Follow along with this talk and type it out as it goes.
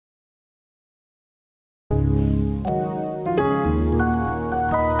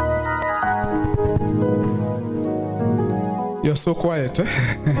You're so quiet. Eh?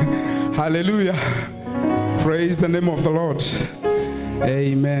 Hallelujah. Praise the name of the Lord.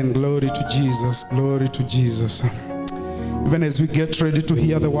 Amen. Glory to Jesus. Glory to Jesus. Even as we get ready to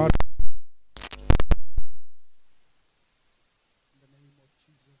hear the word, in the name of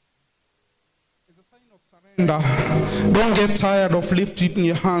Jesus, as a sign of surrender, don't get tired of lifting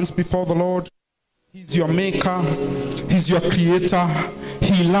your hands before the Lord. He's your maker. He's your creator.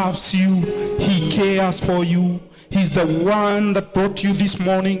 He loves you. He cares for you. He's the one that brought you this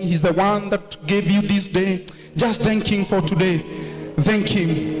morning. He's the one that gave you this day. Just thank him for today. Thank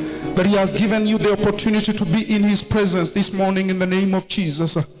him that he has given you the opportunity to be in his presence this morning in the name of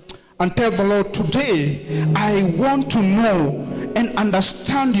Jesus. And tell the Lord, today I want to know and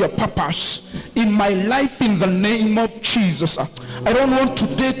understand your purpose in my life in the name of Jesus. I don't want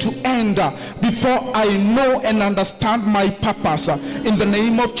today to end before I know and understand my purpose in the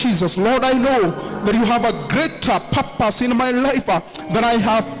name of Jesus. Lord, I know that you have a greater purpose in my life than I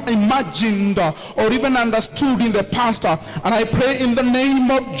have imagined or even understood in the past. And I pray in the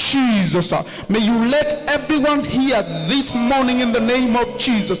name of Jesus, may you let everyone here this morning in the name of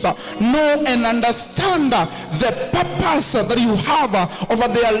Jesus know and understand the purpose that you have over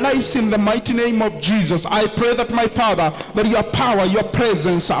their lives in the mighty name of Jesus. I pray that, my Father, that your power, your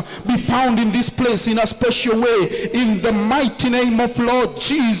presence be found in this place in a special way in the mighty name of Lord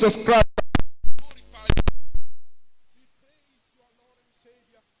Jesus Christ. We praise your Lord and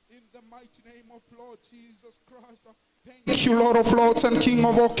Savior in the mighty name of Lord Jesus Christ. Thank you, Lord of Lords and King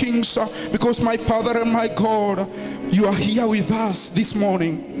of all kings, because my Father and my God, you are here with us this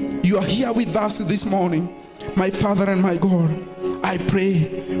morning. You are here with us this morning. My Father and my God, I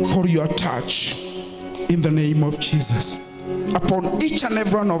pray for your touch in the name of Jesus upon each and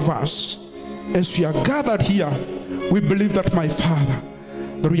every one of us. As we are gathered here, we believe that, my Father,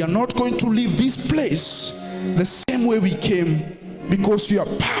 that we are not going to leave this place the same way we came, because your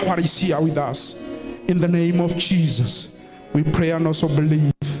power is here with us. In the name of Jesus, we pray and also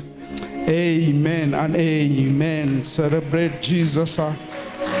believe. Amen and amen. Celebrate Jesus.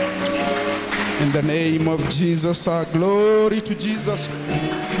 In the name of Jesus. Glory to Jesus.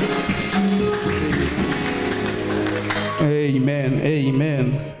 Amen.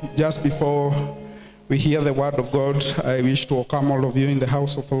 Amen. Just before we hear the word of God, I wish to welcome all of you in the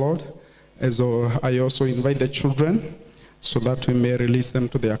house of the Lord. As I also invite the children so that we may release them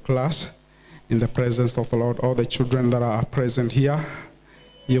to their class in the presence of the Lord. All the children that are present here,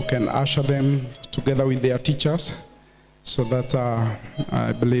 you can usher them together with their teachers so that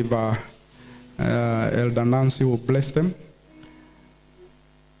I believe Elder Nancy will bless them.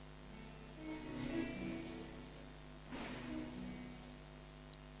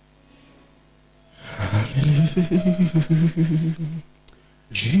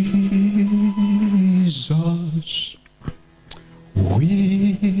 Jesus,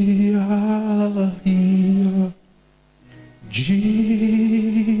 we are here.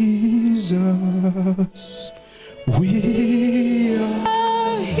 Jesus, we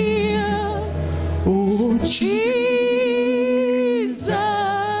are here. Oh, Jesus,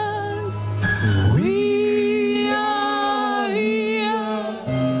 we are here.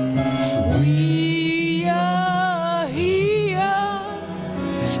 We are here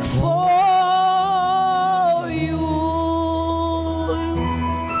for you.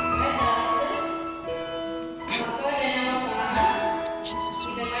 Jesus,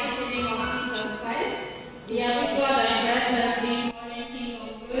 in the mighty name of Jesus Christ, we are before thy presence this morning, King of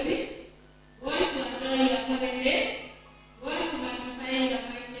glory. Want to adore your holy name, want to magnify your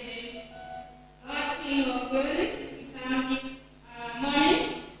mighty name. Our King of glory, we come this morning,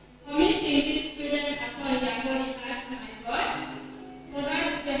 committing these children upon your holy heart, my God, so that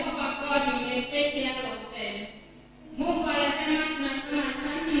Jehovah God you may take care of them. Mungu wa rehema, tunasema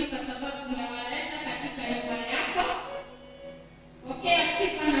asante kwa sababu umewaleta katika nyumba yako. Pokea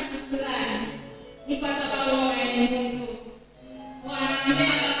sifa na shukrani, ni kwa sababu wewe ni Mungu.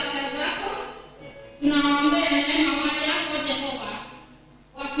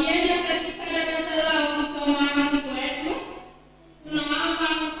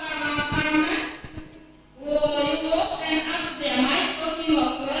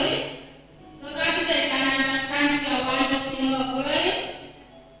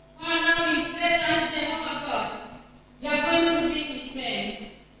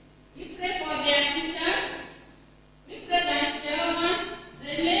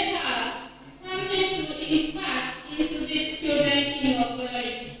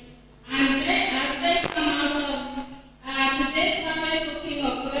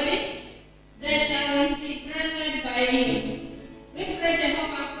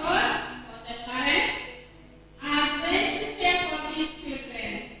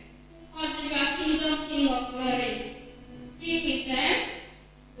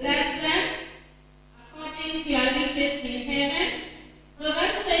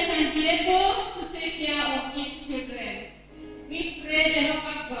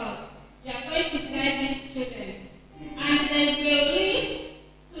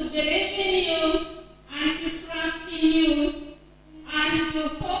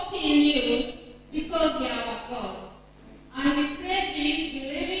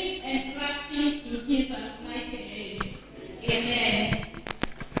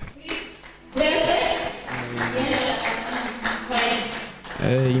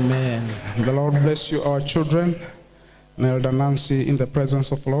 Amen. The Lord bless you, our children. And Elder Nancy, in the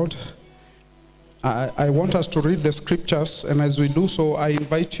presence of the Lord. I want us to read the scriptures, and as we do so, I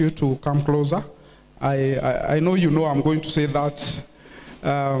invite you to come closer. I know you know I'm going to say that.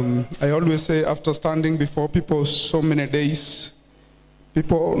 I always say, after standing before people so many days,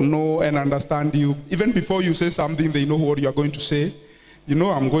 people know and understand you. Even before you say something, they know what you are going to say. You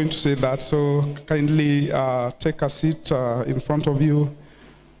know I'm going to say that, so kindly take a seat in front of you,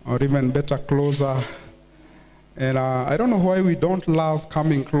 or even better, closer. And I don't know why we don't love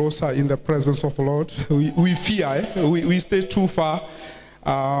coming closer in the presence of the Lord. We fear, we stay too far.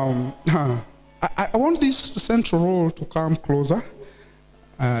 I want this central role to come closer.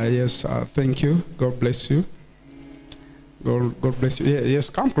 Yes, thank you. God bless you. God bless you. Yes,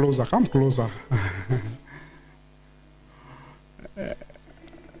 come closer, come closer.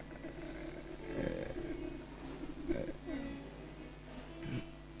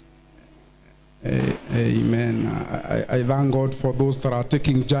 Amen. I thank God for those that are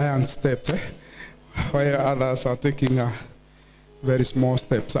taking giant steps, while others are taking very small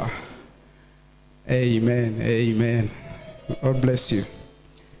steps. Amen. Amen. God bless you.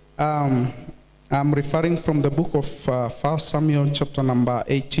 I'm referring from the book of 1 Samuel chapter number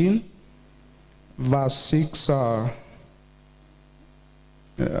 18, verse 6 up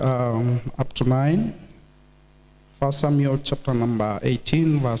to 9. 1 Samuel chapter number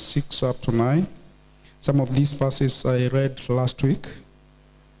 18, verse 6 up to 9. Some of these verses I read last week.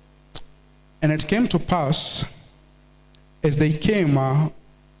 And it came to pass, as they came,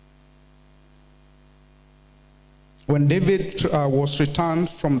 when David was returned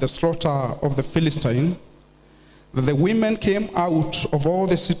from the slaughter of the Philistine, the women came out of all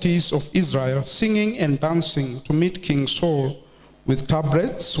the cities of Israel, singing and dancing to meet King Saul, with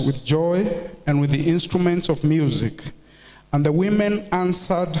tabrets, with joy, and with the instruments of music. And the women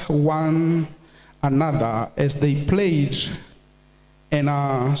answered one another as they played, and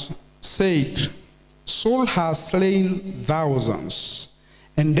said, Saul has slain thousands,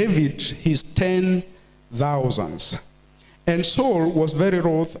 and David his 10,000s. And Saul was very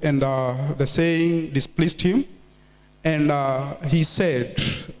wroth, and the saying displeased him. And he said,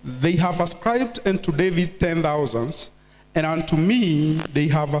 they have ascribed unto David 10,000s, and unto me they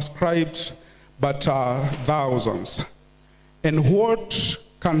have ascribed but thousands. And what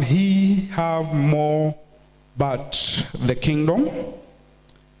can he have more but the kingdom?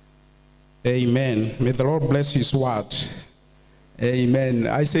 Amen. May the Lord bless his word. Amen.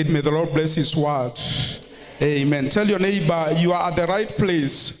 I said, may the Lord bless his word. Amen. Tell your neighbor, you are at the right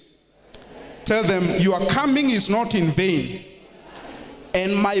place. Tell them, your coming is not in vain.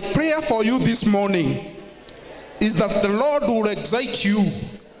 And my prayer for you this morning is that the Lord will excite you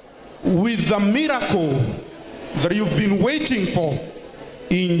with the miracle that you've been waiting for,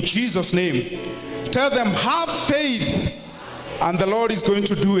 in Jesus' name. Tell them, have faith, and the Lord is going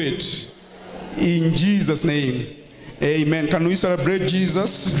to do it, in Jesus' name. Amen. Can we celebrate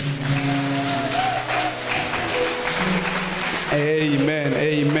Jesus? Amen.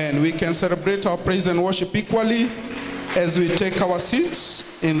 Amen. We can celebrate our praise and worship equally as we take our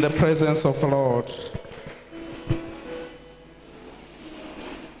seats in the presence of the Lord.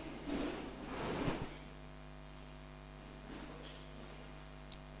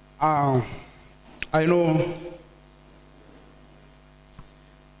 I know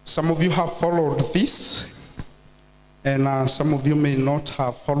some of you have followed this, and some of you may not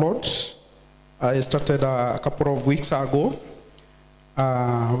have followed. I started a couple of weeks ago.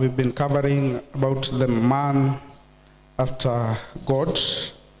 We've been covering about the man after God,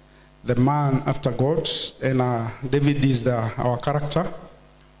 the man after God, and David is our character.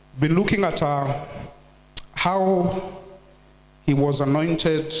 We've been looking at how he was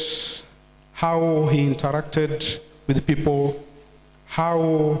anointed, how he interacted with people,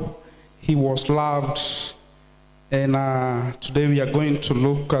 how he was loved, and today we are going to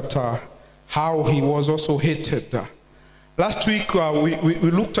look at how he was also hated. Last week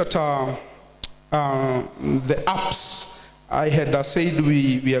we looked at the ups. I had said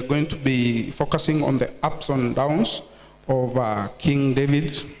we are going to be focusing on the ups and downs of King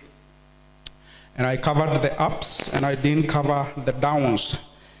David. And I covered the ups, and I didn't cover the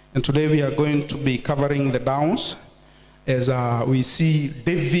downs. And today we are going to be covering the downs as we see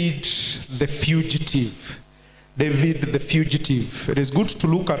David the fugitive. David the fugitive. It is good to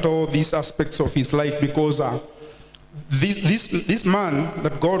look at all these aspects of his life, because this man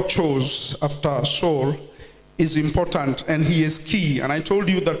that God chose after Saul is important, and he is key. And I told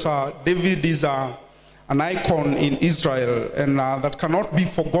you that David is an icon in Israel, and that cannot be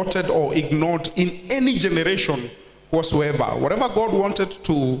forgotten or ignored in any generation whatsoever. Whatever God wanted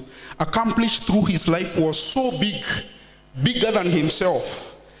to accomplish through his life was so big, bigger than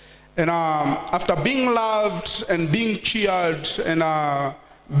himself. And after being loved and being cheered and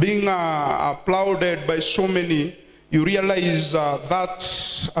being applauded by so many, you realize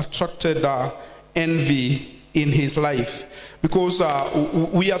that attracted envy in his life. Because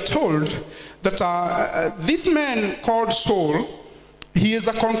we are told that this man called Saul, he is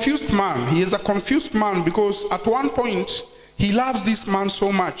a confused man. He is a confused man because at one point, he loves this man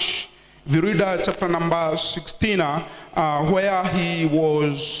so much. If you read chapter number 16, where he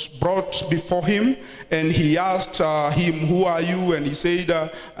was brought before him, and he asked him, "Who are you?" And he said,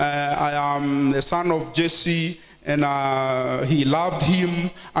 "I am the son of Jesse." And he loved him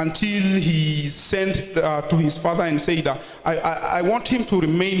until he sent to his father and said, I want him to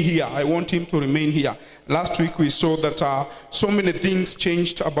remain here. I want him to remain here. Last week we saw that so many things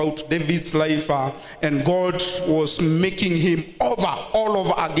changed about David's life, and God was making him all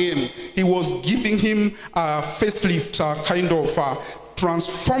over again. He was giving him a facelift, kind of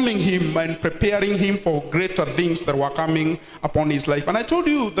transforming him and preparing him for greater things that were coming upon his life. And I told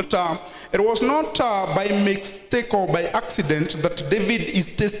you that it was not by mistake or by accident that David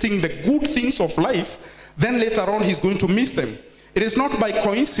is tasting the good things of life, then later on he's going to miss them. It is not by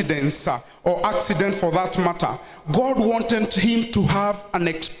coincidence or accident for that matter. God wanted him to have an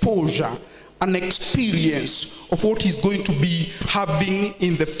exposure, an experience of what he's going to be having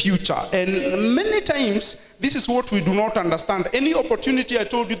in the future. And many times, this is what we do not understand. Any opportunity I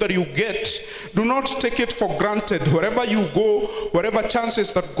told you that you get, do not take it for granted. Wherever you go, whatever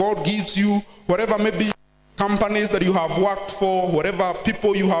chances that God gives you, whatever maybe companies that you have worked for, whatever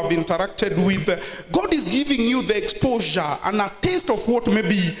people you have interacted with, God is giving you the exposure and a taste of what may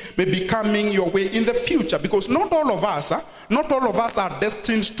be coming your way in the future. Because not all of us are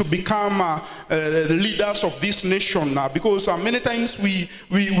destined to become leaders of this nation. Because many times we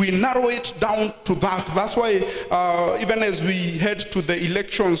narrow it down to that. That's why even as we head to the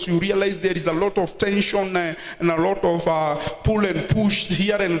elections, you realize there is a lot of tension and a lot of pull and push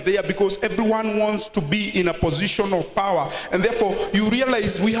here and there, because everyone wants to be in a position of power. And therefore, you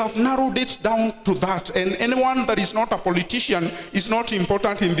realize we have narrowed it down to that. And anyone that is not a politician is not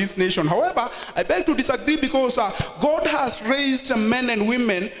important in this nation. However, I beg to disagree, because God has raised men and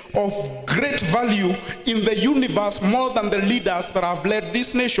women of great value in the universe more than the leaders that have led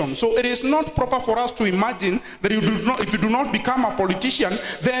this nation. So it is not proper for us to imagine that if you do not become a politician,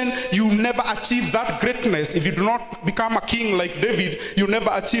 then you never achieve that greatness. If you do not become a king like David, you never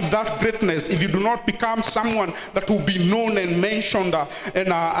achieve that greatness. If you do not become someone that will be known and mentioned and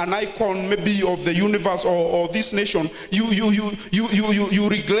an icon maybe of the universe or this nation, you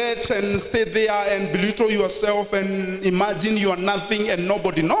regret and stay there and belittle yourself and imagine you are nothing and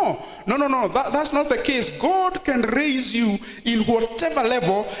nobody. No, that's not the case. God can raise you in whatever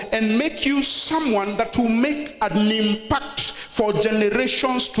level and make you someone that will make an impact for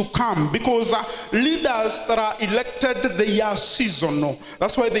generations to come, because leaders that are elected, they are seasonal.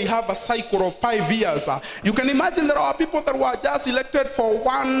 That's why they have a cycle of 5 years. You can imagine there are people that were just elected for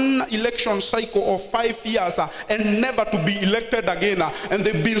one election cycle of 5 years and never to be elected again, and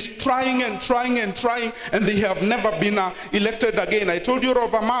they've been trying and trying and trying, and they have never been elected again. I told you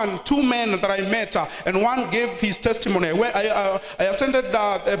of a man, 2 men that I met, and one gave his testimony. Where I attended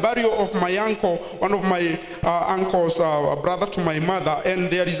a burial of my uncle, one of my uncles, a brother to my mother, and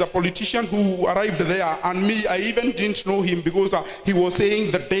there is a politician who arrived there, and me, I even didn't know him, because he was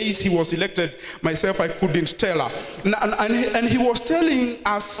saying the days he was elected. Myself, I couldn't tell her. And he was telling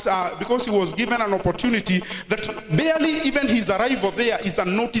us, because he was given an opportunity, that barely even his arrival there is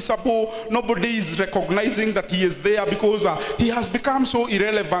unnoticeable. Nobody is recognizing that he is there, because he has become so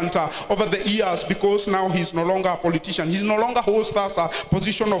irrelevant over the years, because now he's no longer a politician. He no longer holds that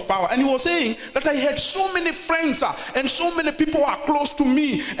position of power. And he was saying that I had so many friends and so many people are close to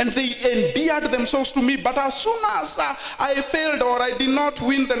me, and they endeared themselves to me. But as soon as I failed or I did not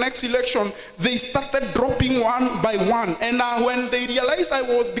win the next election, they started dropping one by one. And when they realized I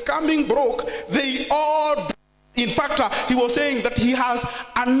was becoming broke, they all... In fact, he was saying that he has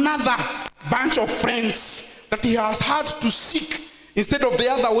another bunch of friends that he has had to seek instead of the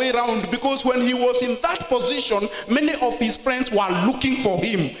other way around, because when he was in that position, many of his friends were looking for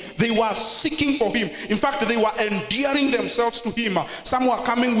him. They were seeking for him. In fact, they were endearing themselves to him. Some were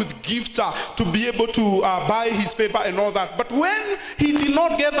coming with gifts to be able to buy his favor and all that. But when he did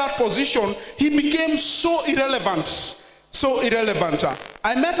not get that position, he became so irrelevant. So irrelevant.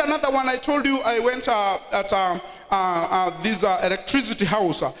 I met another one. I told you I went at this electricity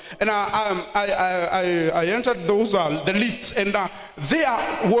house, and I entered those the lifts, and there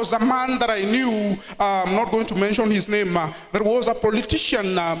was a man that I knew. I'm not going to mention his name. There was a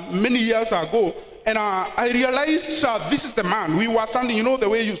politician many years ago. And I realized this is the man. We were standing, you know, the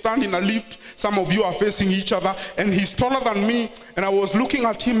way you stand in a lift, some of you are facing each other, and he's taller than me, and I was looking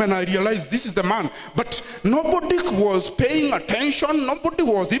at him and I realized this is the man. But nobody was paying attention, nobody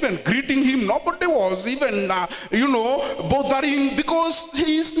was even greeting him, nobody was even, bothering, because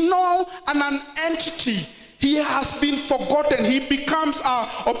he is now an entity. He has been forgotten. He becomes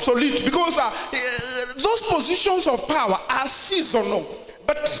obsolete, because those positions of power are seasonal.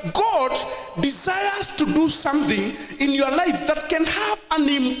 But God desires to do something in your life that can have an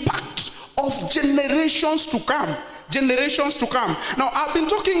impact of generations to come. Generations to come. Now, I've been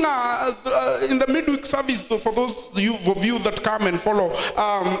talking in the midweek service for those of you that come and follow.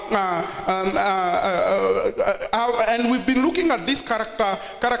 And we've been looking at these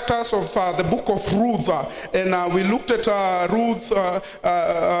characters of the book of Ruth. And we looked at Ruth,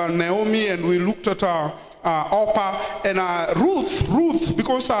 Naomi, and we looked at Orpah and Ruth,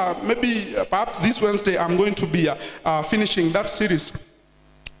 because maybe perhaps this Wednesday I'm going to be finishing that series.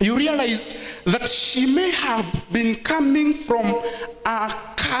 You realize that she may have been coming from a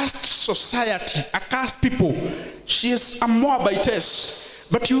caste society, a caste people. She is a Moabitess.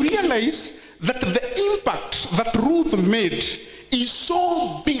 But you realize that the impact that Ruth made is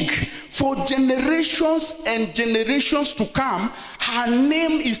so big for generations and generations to come. Her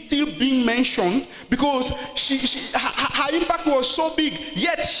name is still being mentioned because her impact was so big,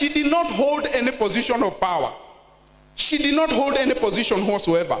 yet she did not hold any position of power. She did not hold any position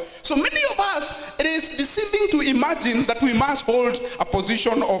whatsoever. So many of us, it is deceiving to imagine that we must hold a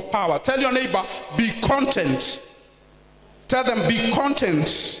position of power. Tell your neighbor, be content. Tell them, be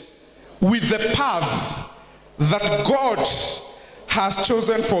content with the path that God has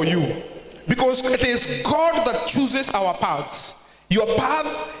chosen for you. Because it is God that chooses our paths. Your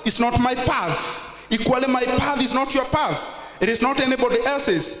path is not my path. Equally, my path is not your path. It is not anybody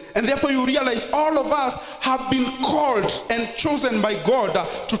else's. And therefore you realize all of us have been called and chosen by God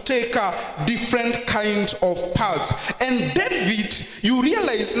to take different kinds of paths. And David, you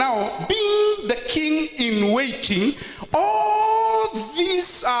realize now, being the king in waiting, all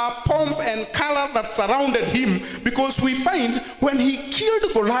this pomp and color that surrounded him, because we find when he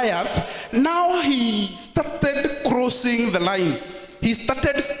killed Goliath, now he started crossing the line. He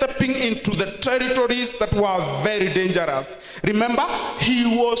started stepping into the territories that were very dangerous. Remember, he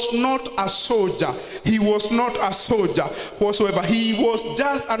was not a soldier. He was not a soldier whatsoever. He was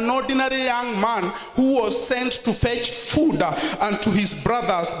just an ordinary young man who was sent to fetch food unto his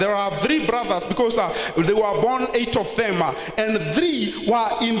brothers. There are 3 brothers because they were born 8 of them. And 3 were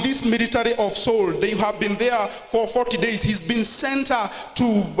in this military of Saul. They have been there for 40 days. He's been sent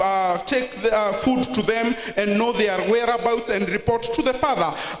to take the food to them and know their whereabouts and report to the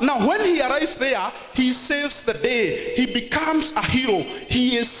father. Now when he arrives there, he saves the day. He becomes a hero.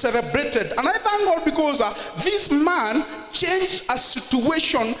 He is celebrated. And I thank God because this man changed a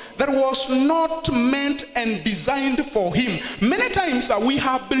situation that was not meant and designed for him. Many times we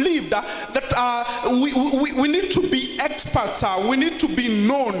have believed that we need to be experts, we need to be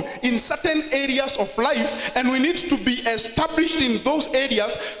known in certain areas of life, and we need to be established in those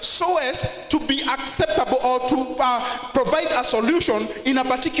areas so as to be acceptable or to provide a solution in a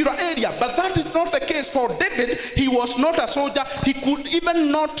particular area. But that is not the case for David. He was not a soldier. He could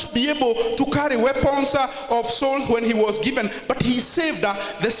even not be able to carry weapons of Saul when he was given, but he saved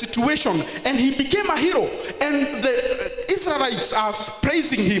the situation and he became a hero. And the Israelites are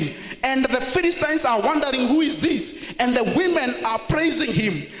praising him, and the Philistines are wondering, who is this? And the women are praising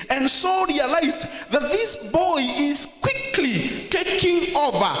him. And Saul realized that this boy is quickly taking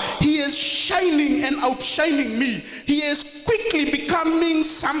over. He is shining and outshining me. He is quickly becoming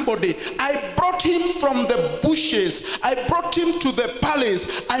somebody. I brought him from the bushes. I brought him to the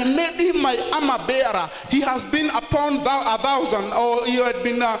palace. I made him my armor bearer. He has been upon 1,000, or he had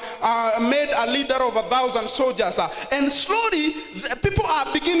been made a leader of 1,000 soldiers. And slowly, people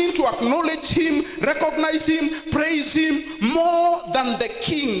are beginning to acknowledge him, recognize him, praise him more than the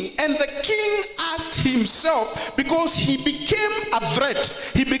king. And the king asked himself, because he became a threat.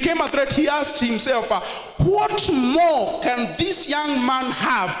 He became a threat. He asked himself, what more can this young man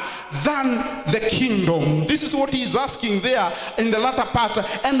have than the kingdom? This is what he is asking there in the latter part.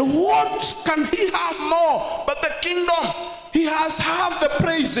 And what can he have more but the kingdom? He has half the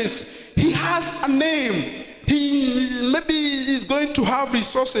praises. He has a name. He maybe is going to have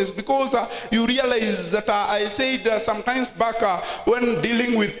resources, because you realize that I said sometimes back when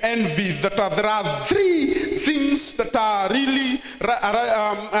dealing with envy that there are 3 things that are really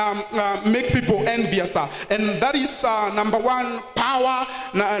make people envious. And that is number 1, power,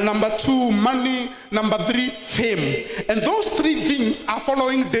 number 2, money, number 3, fame. And those 3 things are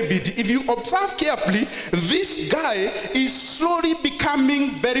following David. If you observe carefully, this guy is slowly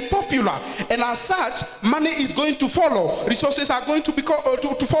becoming very popular. And as such, money is going to follow. Resources are going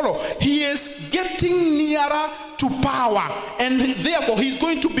to follow. He is getting nearer to power, and therefore he's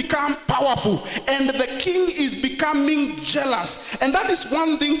going to become powerful, and the king is becoming jealous. And that is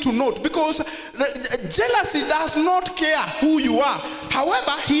one thing to note, because jealousy does not care who you are.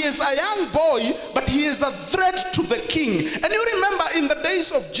 However, he is a young boy, but he is a threat to the king. And you remember in the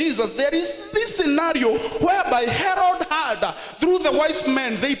days of Jesus, there is this scenario whereby Herod heard through the wise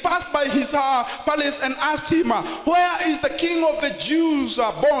men. They passed by his palace and asked him, where is the king of the Jews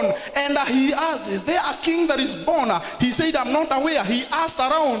born? And he asked, is there a king that is born? He said, I'm not aware. He asked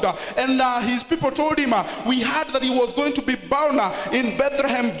around, and his people told him, we heard that he was going to be born in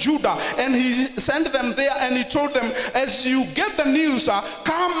Bethlehem, Judah. And he sent them there, and he told them, as you get the news,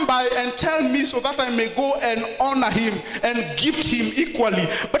 come by and tell me, so that I may go and honor him and gift him equally.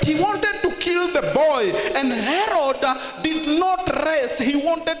 But he wanted to kill the boy, and Herod did not rest. He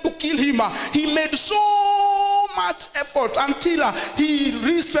wanted to kill him. He made so much effort until he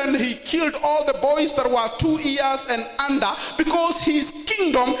reached and he killed all the boys that were 2 years and under, because his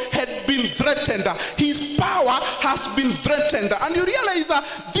kingdom had been threatened. His power has been threatened. And you realize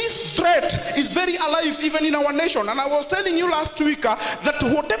this threat is very alive even in our nation. And I was telling you last week that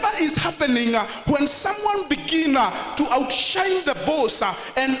whatever is happening, when someone begins to outshine the boss,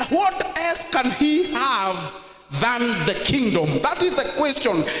 and what else can he have than the kingdom? That is the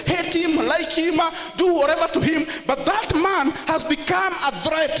question. Hate him, like him, do whatever to him, but that man has become a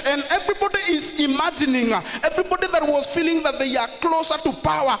threat, and everybody is imagining, everybody that was feeling that they are closer to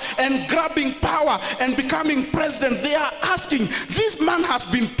power and grabbing power and becoming president, they are asking, this man has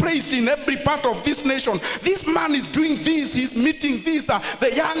been praised in every part of this nation. This man is doing this, he's meeting this,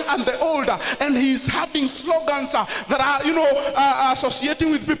 the young and the old, and he's having slogans that are,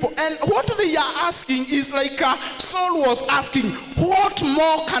 associating with people. And what they are asking is like Saul was asking, what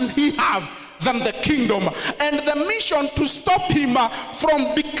more can he have than the kingdom? And the mission to stop him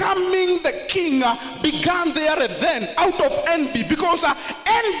from becoming the king began there and then, out of envy, because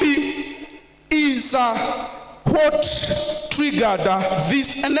envy is what triggered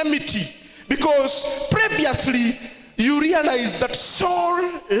this enmity. Because previously you realize that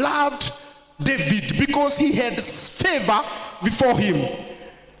Saul loved David because he had favor before him.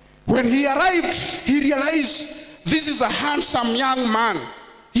 When he arrived, he realized this is a handsome young man.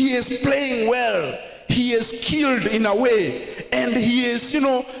 He is playing well. He is skilled in a way. And he is,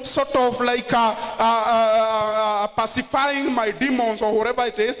 sort of like pacifying my demons or whatever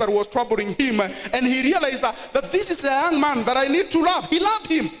it is that was troubling him. And he realized that this is a young man that I need to love. He loved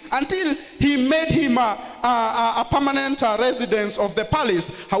him until he made him a permanent residence of the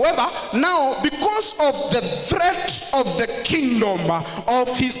palace. However, now because of the threat of the kingdom,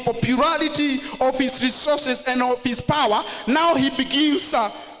 of his popularity, of his resources, and of his power, now he begins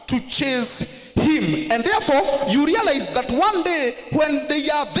to chase him. And therefore you realize that one day when they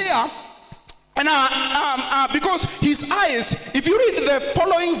are there, and because his eyes, if you read the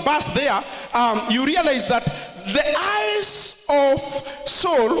following verse there, you realize that the eyes of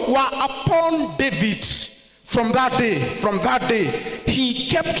Saul were upon David. From that day he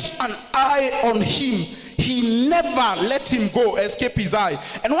kept an eye on him. He never let him go, escape his eye.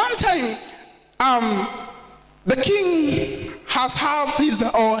 And one time the king has had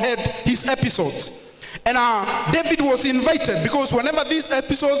his episodes. And David was invited, because whenever these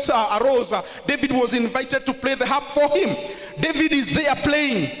episodes arose, David was invited to play the harp for him. David is there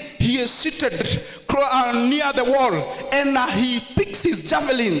playing. He is seated near the wall, and he picks his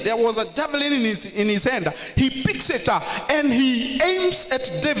javelin. There was a javelin in his hand. He picks it and he aims at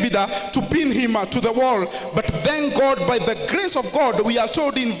David to pin him to the wall. But thank God, by the grace of God, we are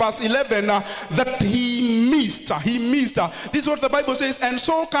told in verse 11 that he missed. He missed. This is what the Bible says. And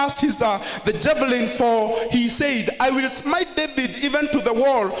Saul cast the javelin, for he said, I will smite David even to the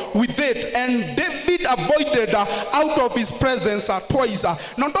wall with it. And David avoided out of his presence twice.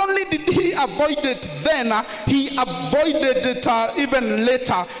 Not only did he avoid it then, he avoided it even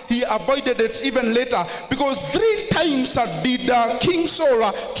later. He avoided it even later, because 3 times did King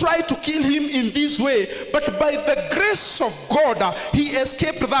Saul try to kill him in this way. But by the grace of God, he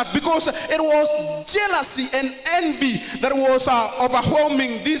escaped that, because it was jealousy and envy that was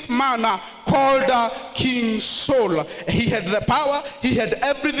overwhelming this man called King Saul. He had the power, he had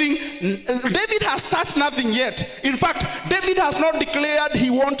everything. David has touched nothing yet. In fact, David has not declared he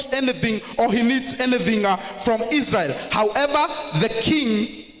wants anything or he needs anything from Israel. However, the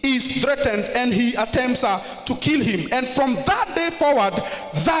king is threatened and he attempts to kill him. And from that day forward,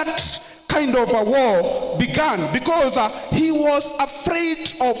 that kind of a war began because he was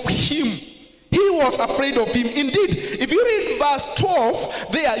afraid of him. He was afraid of him. Indeed, if you read verse 12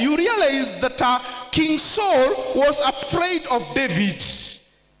 there, you realize that King Saul was afraid of David.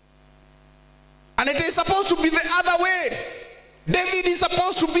 And it is supposed to be the other way. David is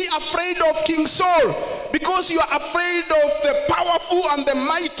supposed to be afraid of King Saul because you are afraid of the powerful and the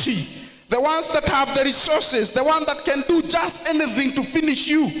mighty, the ones that have the resources, the one that can do just anything to finish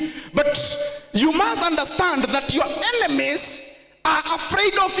you. But you must understand that your enemies are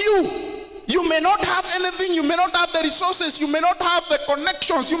afraid of you. You may not have anything, you may not have the resources, you may not have the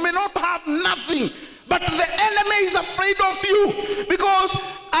connections, you may not have nothing. But the enemy is afraid of you because,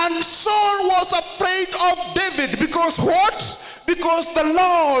 and Saul was afraid of David because what? Because the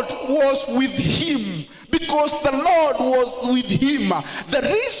Lord was with him. Because the Lord was with him. The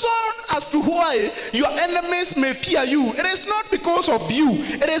reason as to why your enemies may fear you, it is not because of you.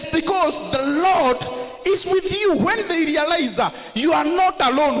 It is because the Lord is with you. When they realize you are not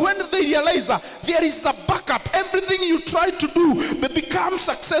alone, when they realize there is a backup, everything you try to do may become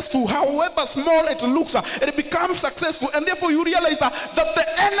successful. However small it looks, it becomes successful. And therefore you realize that the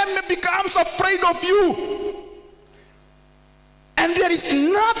enemy becomes afraid of you. And there is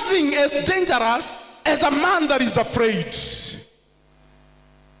nothing as dangerous as a man that is afraid.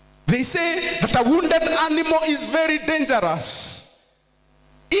 They say that a wounded animal is very dangerous.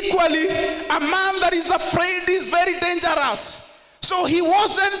 Equally, a man that is afraid is very dangerous. So he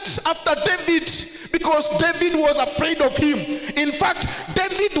wasn't after David because David was afraid of him. In fact,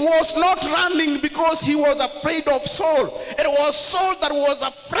 David was not running because he was afraid of Saul. It was Saul that was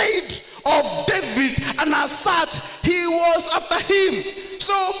afraid of David, and as such, he was after him.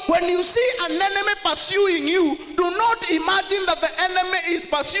 So when you see an enemy pursuing you, do not imagine that the enemy is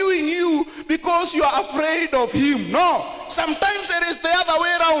pursuing you because you are afraid of him. No. Sometimes it is the other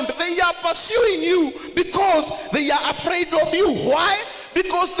way around. They are pursuing you because they are afraid of you. Why?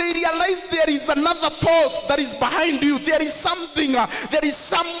 Because they realize there is another force that is behind you. There is something, there is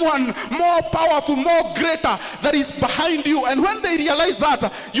someone more powerful, more greater that is behind you. And when they realize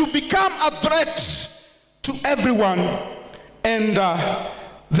that, you become a threat to everyone. And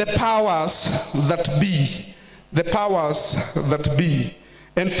the powers that be. The powers that be.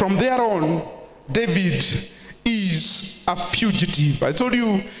 And from there on, David is a fugitive. I told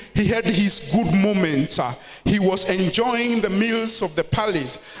you he had his good moments. He was enjoying the meals of the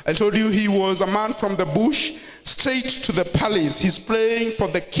palace. I told you he was a man from the bush straight to the palace. He's praying for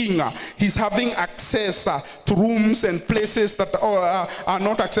the king. He's having access to rooms and places that are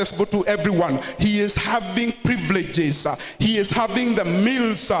not accessible to everyone. He is having privileges. He is having the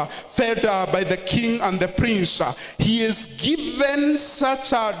meals fed by the king and the prince. He is given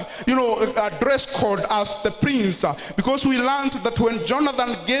such a dress code as the prince, because we learned that when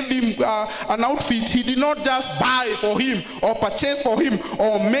Jonathan gave him an outfit, he did not just buy for him or purchase for him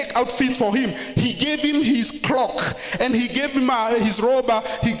or make outfits for him. He gave him his cloak, and he gave him his robe,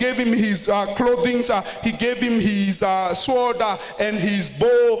 he gave him his clothing, he gave him his sword and his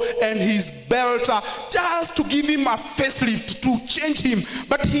bow and his belt, just to give him a facelift, to change him.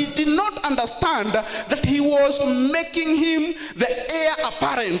 But he did not understand that he was making him the heir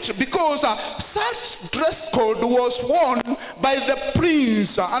apparent, because such dress code was worn by the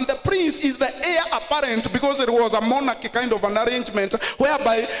prince, and the prince is the heir apparent because it was a monarchy kind of an arrangement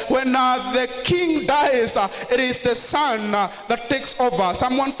whereby when the king dies, it is the son that takes over.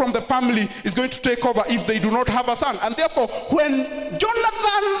 Someone from the family is going to take over if they do not have a son. And therefore, when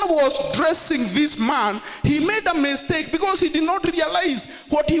Jonathan was dressing this man, he made a mistake because he did not realize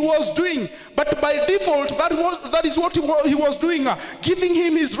what he was doing. But by default, that is what he was doing, giving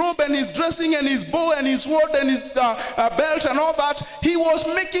him his robe and his dressing and his bow and his sword and his belt and all that. He was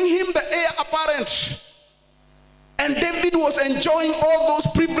making him the heir apparent. And David was enjoying all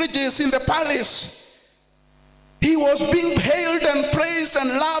those privileges in the palace. He was being hailed and praised and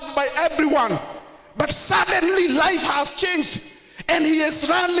loved by everyone. But suddenly life has changed, and he is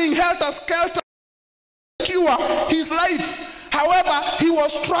running helter-skelter to secure his life. However, he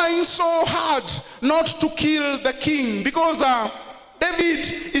was trying so hard not to kill the king, because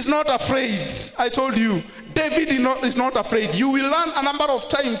David is not afraid. I told you, David is not afraid. You will learn a number of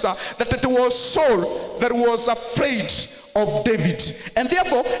times that it was Saul that was afraid of David. And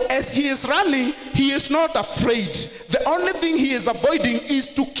therefore, as he is running, he is not afraid. The only thing he is avoiding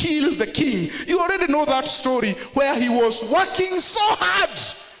is to kill the king. You already know that story where he was working so hard,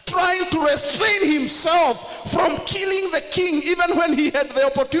 trying to restrain himself from killing the king even when he had the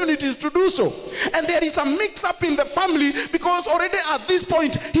opportunities to do so. And there is a mix-up in the family because already at this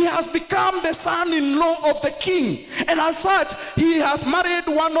point he has become the son-in-law of the king. And as such, he has married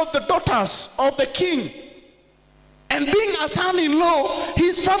one of the daughters of the king. And being a son-in-law,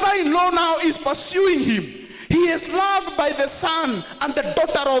 his father-in-law now is pursuing him. He is loved by the son and the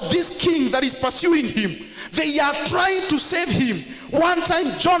daughter of this king that is pursuing him. They are trying to save him. One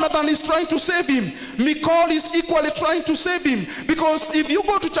time Jonathan is trying to save him. Michal is equally trying to save him. Because if you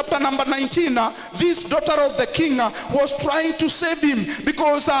go to chapter number 19, this daughter of the king was trying to save him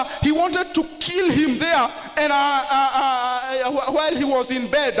because he wanted to kill him there. And while he was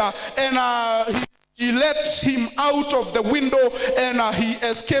in bed, he let him out of the window, and he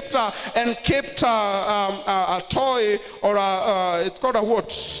escaped and kept a toy, or it's called a what?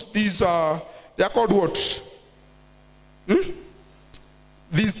 These they are called what?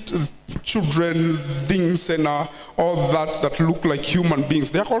 These children things and all that look like human beings.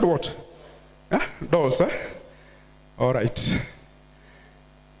 They are called what? Dolls, All right.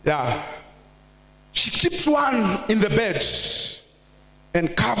 Yeah. She keeps one in the bed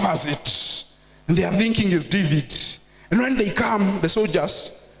and covers it. And they are thinking it's David. And when they come, the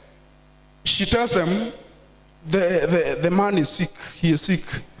soldiers, she tells them, the man is sick. He is sick.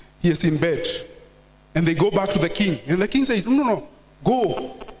 He is in bed. And they go back to the king. And the king says, no,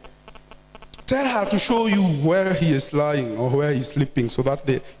 go. Tell her to show you where he is lying or where he's sleeping so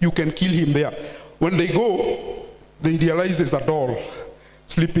that you can kill him there. When they go, they realize there's a doll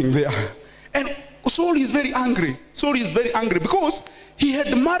sleeping there. And Saul is very angry. Saul is very angry because he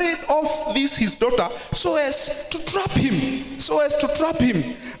had married off his daughter so as to trap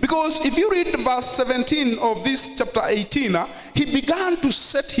him. Because if you read verse 17 of this chapter 18, he began to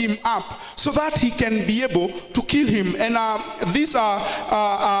set him up so that he can be able to kill him. And these are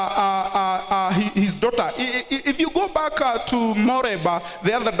his daughter. If you go back to Moreb,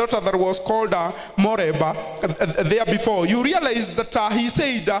 the other daughter that was called Moreb, there before, you realize that he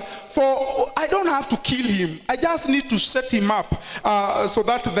said, for I don't have to kill him. I just need to set him up so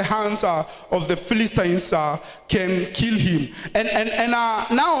that the hands of the Philistines can kill him. And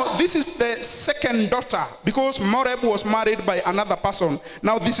now this is the second daughter, because Moreb was married by another person.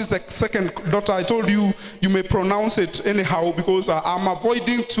 Now this is the second daughter. I told you, you may pronounce it anyhow, because I'm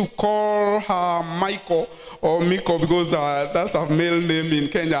avoiding to call her Michael or Miko, because that's a male name in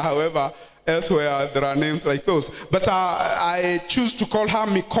Kenya. However, elsewhere there are names like those. But I choose to call her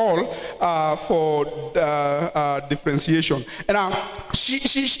Michal for differentiation. And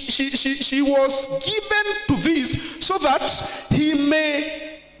she was given to this so that he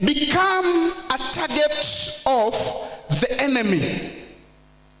may become a target of the enemy.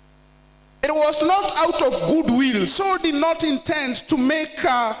 It was not out of goodwill. Saul did not intend to make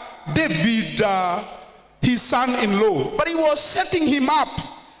David his son-in-law, but he was setting him up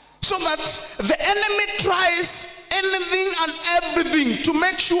so that the enemy tries anything and everything to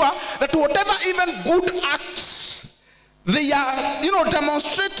make sure that whatever even good acts they are,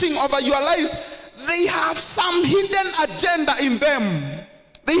 demonstrating over your lives, they have some hidden agenda in them.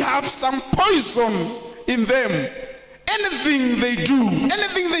 They have some poison in them. Anything they do,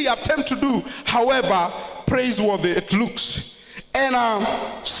 anything they attempt to do, however praiseworthy it looks. And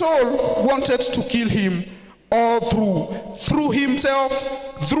Saul wanted to kill him all through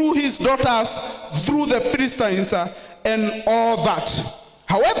himself, through his daughters, through the Philistines, and all that.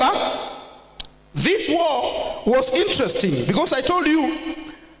 However, this war was interesting because I told you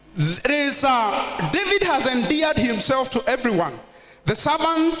David has endeared himself to everyone. The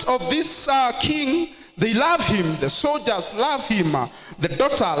servants of this king, they love him. The soldiers love him. The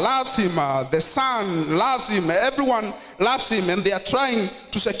daughter loves him. The son loves him. Everyone loves him, and they are trying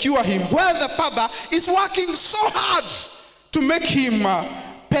to secure him, while the father is working so hard to make him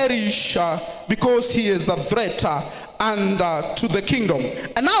perish because he is a threat and to the kingdom.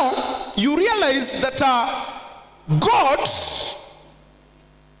 And now you realize that God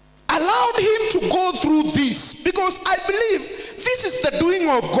allowed him to go through this, because I believe this is the doing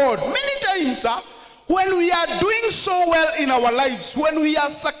of God. Many times when we are doing so well in our lives, when we are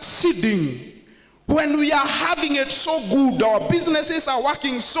succeeding, when we are having it so good, our businesses are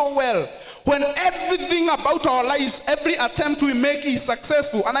working so well, when everything about our lives, every attempt we make is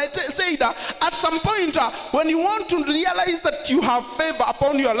successful. And I say that at some point, when you want to realize that you have favor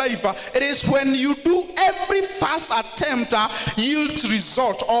upon your life, it is when you do every first attempt yields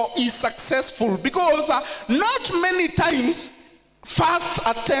result or is successful. Because not many times first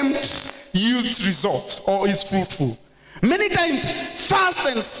attempt yields results or is fruitful. Many times first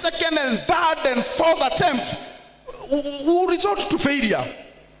and second and third and fourth attempt will result to failure.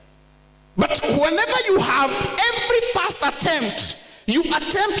 But whenever you have every first attempt, you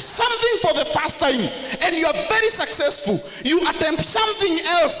attempt something for the first time and you are very successful. You attempt something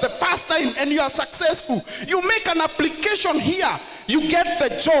else the first time and you are successful. You make an application here, you get the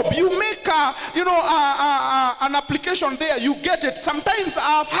job. You make an application there, you get it. Sometimes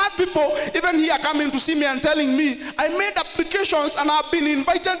I've had people even here coming to see me and telling me, I made applications and I've been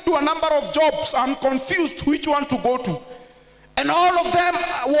invited to a number of jobs. I'm confused which one to go to. And all of them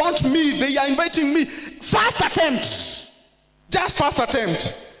want me. They are inviting me. First attempt. Just first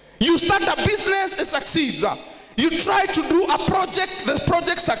attempt. You start a business, it succeeds. You try to do a project, the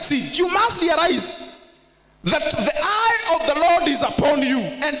project succeeds. You must realize that the eye of the Lord is upon you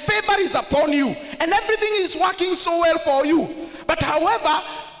and favor is upon you and everything is working so well for you. But however,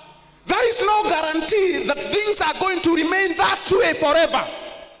 there is no guarantee that things are going to remain that way forever.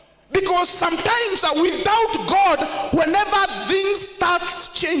 Because sometimes we doubt God whenever things start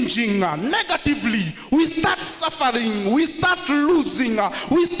changing negatively. We start suffering, we start losing,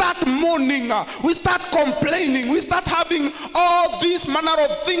 we start mourning, we start complaining, we start having all these manner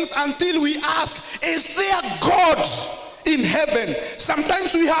of things until we ask, is there God in heaven?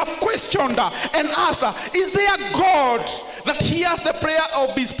 Sometimes we have questioned and asked, is there God that hears the prayer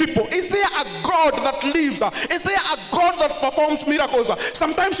of his people? Is there a God that lives? Is there a God that performs miracles?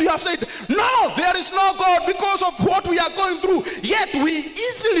 Sometimes we have said, no, there is no God because of what we are going through. Yet we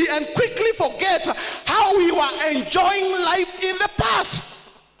easily and quickly forget how we were enjoying life in the past.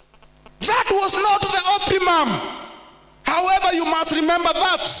 That was not the optimum. However, you must remember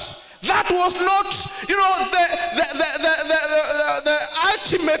that. That was not, the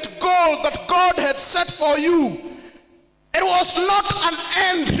ultimate goal that God had set for you. It was not an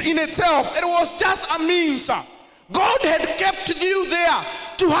end in itself. It was just a means. God had kept you there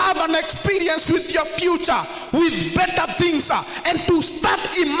to have an experience with your future, with better things, and to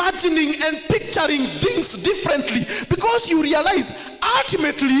start imagining and picturing things differently. Because you realize,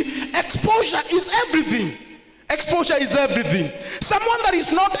 ultimately, exposure is everything. Exposure is everything. Someone that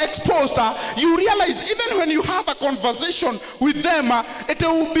is not exposed, you realize even when you have a conversation with them, it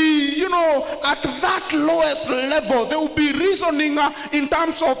will be, at that lowest level. They will be reasoning in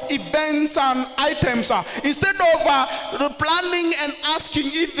terms of events and items. Instead of planning and asking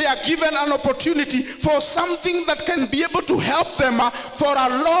if they are given an opportunity for something that can be able to help them for a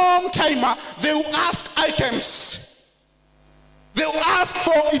long time, they will ask items. They will ask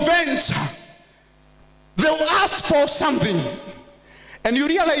for events. They will ask for something. And you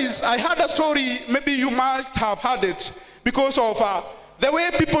realize, I heard a story, maybe you might have heard it, because of the way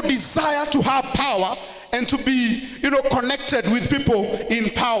people desire to have power and to be, connected with people in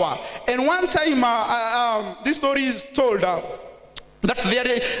power. And one time, this story is told that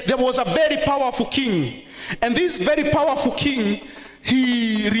there was a very powerful king. And this very powerful king,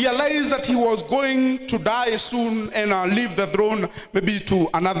 he realized that he was going to die soon and leave the throne maybe to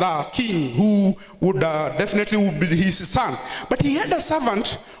another king who would definitely be his son. But he had a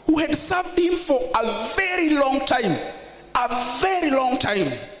servant who had served him for a very long time. A very long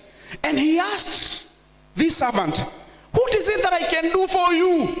time. And he asked this servant, what is it that I can do for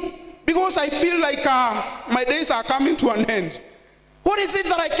you? Because I feel like my days are coming to an end. What is it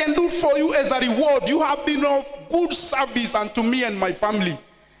that I can do for you as a reward? You have been of good service unto me and my family.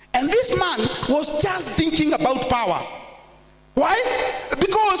 And this man was just thinking about power. Why?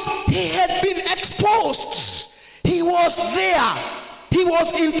 Because he had been exposed. He was there. He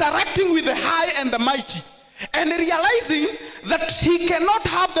was interacting with the high and the mighty. And realizing that he cannot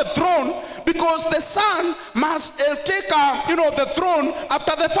have the throne because the son must take the throne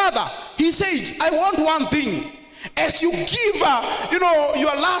after the father. He said, I want one thing. As you give,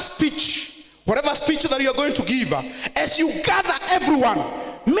 your last speech, whatever speech that you are going to give, as you gather everyone,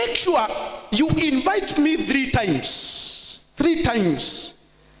 make sure you invite me 3 times. 3 times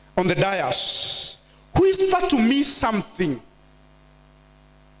on the dais. Whisper to me something.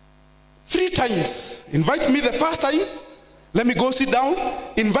 3 times. Invite me the first time. Let me go sit down.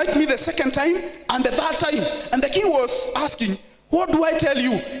 Invite me the second time and the third time. And the king was asking, what do I tell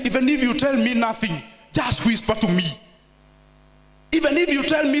you? Even if you tell me nothing, just whisper to me. Even if you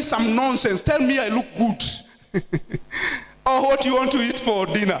tell me some nonsense, tell me I look good. Or what you want to eat for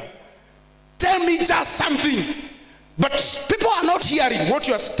dinner. Tell me just something. But people are not hearing what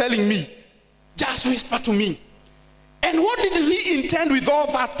you are telling me. Just whisper to me. And what did he intend with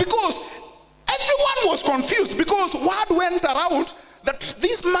all that? Because everyone was confused, because word went around that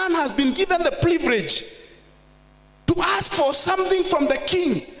this man has been given the privilege to ask for something from the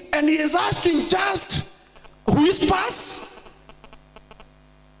king, and he is asking just whispers,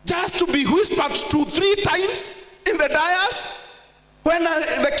 just to be whispered to 3 times in the dais when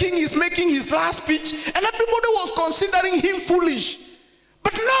the king is making his last speech, and everybody was considering him foolish.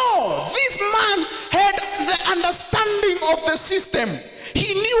 But no, this man had the understanding of the system.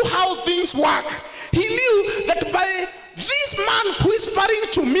 He knew how things work. He knew that by this man whispering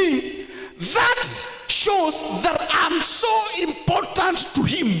to me, that shows that I'm so important to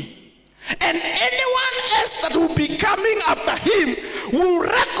him. And anyone else that will be coming after him will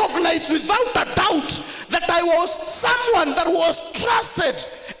recognize without a doubt that I was someone that was trusted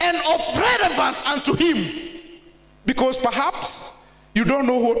and of relevance unto him. Because perhaps you don't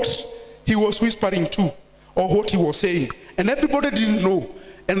know what he was whispering to or what he was saying. And everybody didn't know.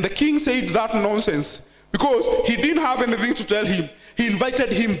 And the king said that nonsense because he didn't have anything to tell him. He invited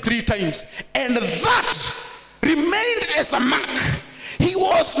him 3 times. And that remained as a mark. He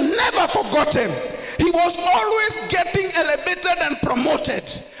was never forgotten. He was always getting elevated and promoted.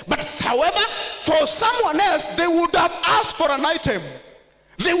 But however, for someone else, they would have asked for an item.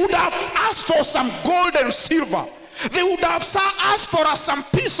 They would have asked for some gold and silver. They would have asked for some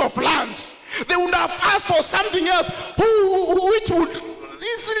piece of land. They would have asked for something else which would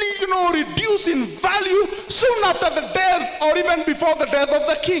easily, reduce in value soon after the death or even before the death of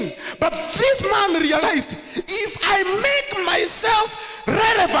the king. But this man realized, if I make myself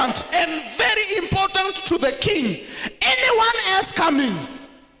relevant and very important to the king, anyone else coming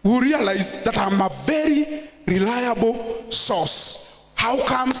will realize that I'm a very reliable source. How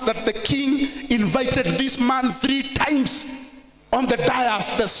comes that the king invited this man 3 times on the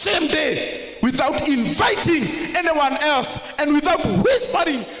dais the same day without inviting anyone else and without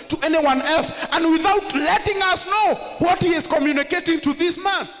whispering to anyone else and without letting us know what he is communicating to this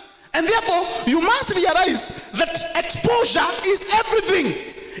man? And therefore, you must realize that exposure is everything.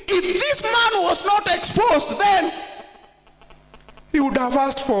 If this man was not exposed, then he would have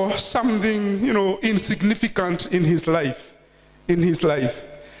asked for something, insignificant in his life. And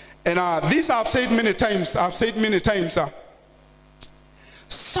this I've said many times.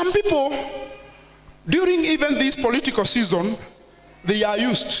 Some people, during even this political season, they are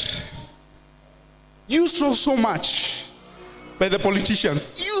used so much by the politicians.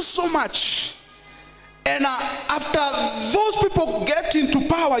 Used so much. And after those people get into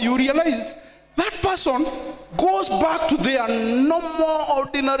power, you realize that person goes back to their normal,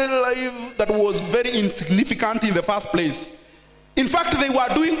 ordinary life that was very insignificant in the first place. In fact, they were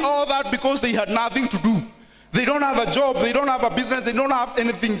doing all that because they had nothing to do. They don't have a job, they don't have a business, they don't have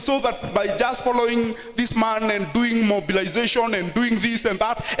anything. So that by just following this man and doing mobilization and doing this and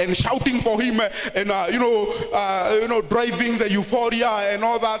that and shouting for him and driving the euphoria and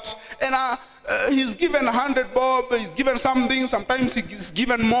all that. And he's given 100 bob, he's given something, sometimes he's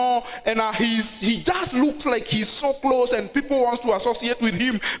given more, and he just looks like he's so close, and people want to associate with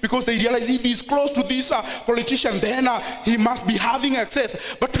him because they realize if he's close to this politician, then he must be having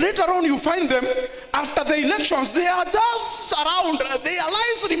access. But later on you find them, after the elections, they are just around, their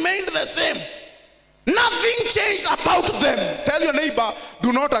lives remained the same. Nothing changed about them. Tell your neighbor,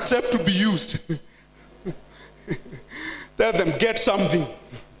 do not accept to be used. Tell them, get something.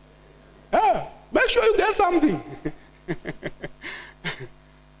 Yeah, make sure you get something.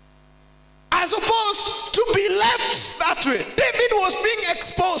 As opposed to be left that way. David was being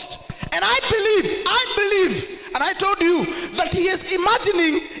exposed. And I believe, and I told you that he is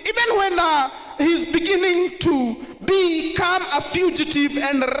imagining, even when he's beginning to become a fugitive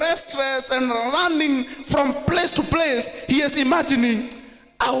and restless and running from place to place, he is imagining,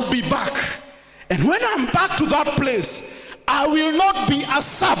 I'll be back. And when I'm back to that place, I will not be a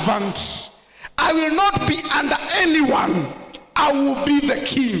servant. I will not be under anyone. I will be the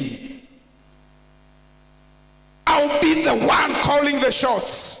king. I'll be the one calling the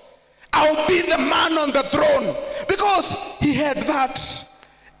shots. I'll be the man on the throne. Because he had that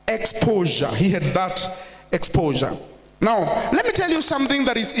exposure. He had that exposure. Now, let me tell you something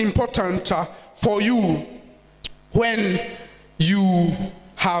that is important for you when you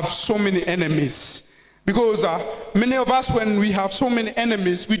have so many enemies. Because many of us, when we have so many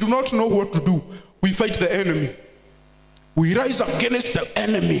enemies, we do not know what to do. We fight the enemy. We rise against the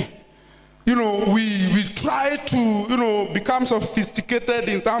enemy. You know, we try to, you know, become sophisticated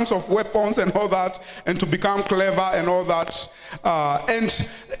in terms of weapons and all that, and to become clever and all that. And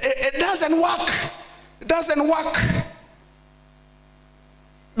it doesn't work. It doesn't work.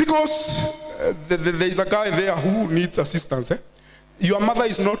 Because there's a guy there who needs assistance. Your mother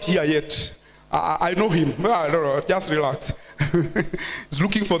is not here yet. I know him. No, just relax. He's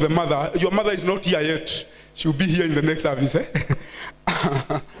looking for the mother. Your mother is not here yet. She'll be here in the next service.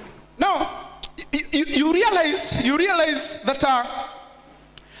 Now, you realize that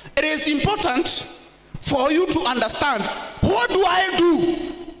it is important for you to understand, what do I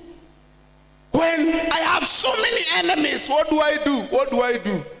do when I have so many enemies? What do I do? What do I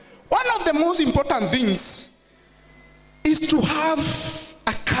do? One of the most important things is to have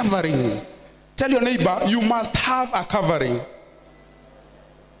a covering. Tell your neighbor, you must have a covering.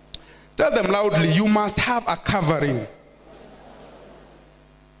 Tell them loudly, you must have a covering.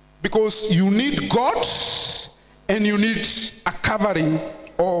 Because you need God and you need a covering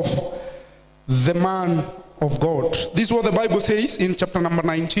of the man of God. This is what the Bible says in chapter number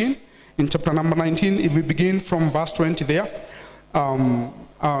 19. In chapter number 19, if we begin from verse 20 there,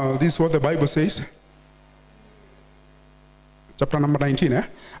 this is what the Bible says. Chapter number 19, eh?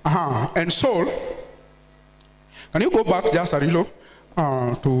 And Saul, can you go back just a little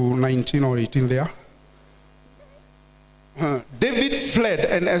to 19 or 18 there? David fled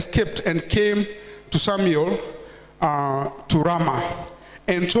and escaped and came to Samuel to Ramah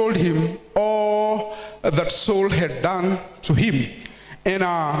and told him all that Saul had done to him.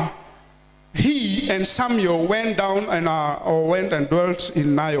 And he and Samuel went down and went and dwelt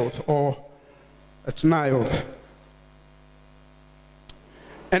in Naioth, or at Naioth.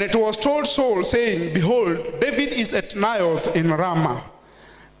 And it was told Saul, saying, behold, David is at Naioth in Ramah.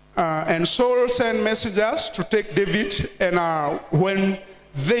 And Saul sent messengers to take David, and when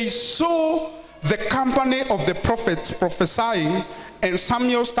they saw the company of the prophets prophesying, and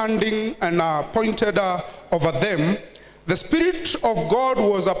Samuel standing and pointed over them, the Spirit of God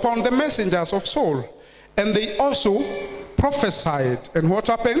was upon the messengers of Saul, and they also prophesied. And what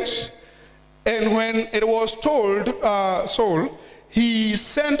happened? And when it was told Saul, he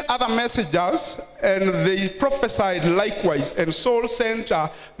sent other messengers, and they prophesied likewise. And Saul sent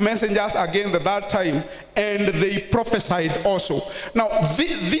messengers again at that time, and they prophesied also. Now,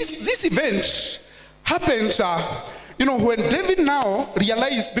 this event happened, you know, when David now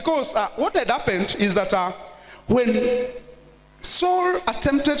realized, because what had happened is that when Saul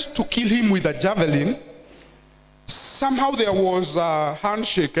attempted to kill him with a javelin, somehow there was a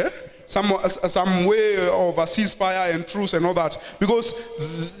handshake, some way of a ceasefire and truce and all that, because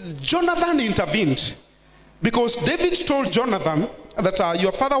Jonathan intervened. Because David told Jonathan that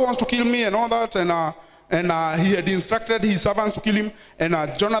your father wants to kill me and all that, and he had instructed his servants to kill him, and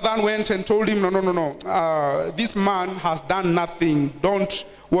Jonathan went and told him, no, this man has done nothing, don't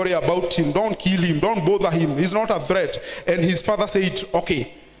worry about him, don't kill him, don't bother him, he's not a threat. And his father said, okay.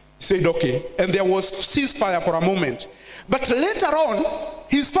 He said, okay. And there was ceasefire for a moment. But later on,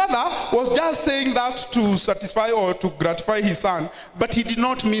 his father was just saying that to satisfy or to gratify his son, but he did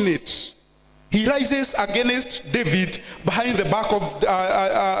not mean it. He rises against David behind the back of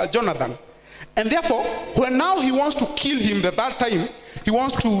Jonathan. And therefore, when now he wants to kill him the third time, he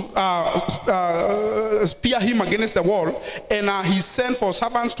wants to spear him against the wall, and he sent for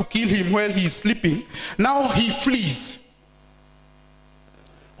servants to kill him while he is sleeping. Now he flees.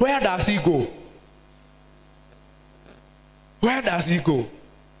 Where does he go? Where does he go?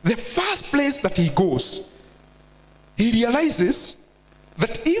 The first place that he goes, he realizes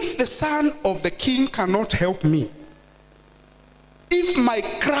that if the son of the king cannot help me, if my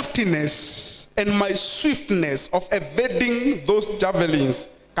craftiness and my swiftness of evading those javelins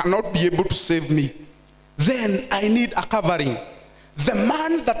cannot be able to save me, then I need a covering. The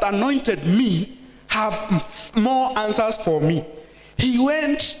man that anointed me have more answers for me. He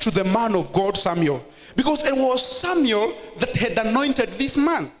went to the man of God, Samuel, because it was Samuel that had anointed this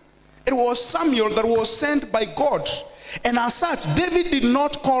man. It was Samuel that was sent by God. And as such, David did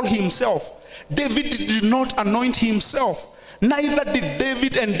not call himself. David did not anoint himself. Neither did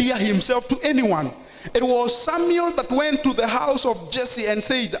David endear himself to anyone. It was Samuel that went to the house of Jesse and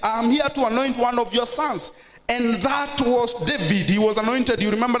said, I am here to anoint one of your sons. And that was David. He was anointed.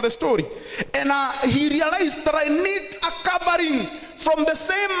 You remember the story. And he realized that I need a covering from the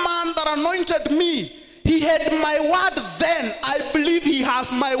same man that anointed me. He had my word then. I believe he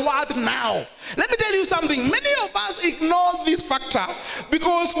has my word now. Let me tell you something. Many of us ignore this factor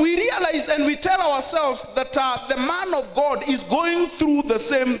because we realize and we tell ourselves that the man of God is going through the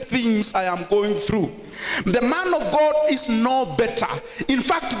same things I am going through. The man of God is no better. In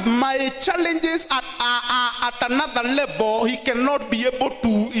fact, my challenges are at another level. He cannot be able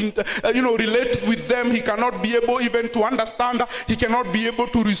to, relate with them. He cannot be able even to understand. He cannot be able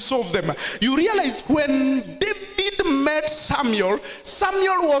to resolve them. You realize when David met Samuel,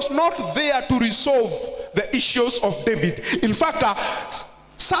 Samuel was not there to resolve the issues of David. In fact,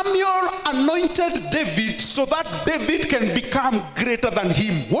 Samuel anointed David so that David can become greater than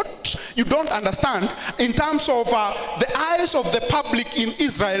him. What you don't understand, in terms of the eyes of the public in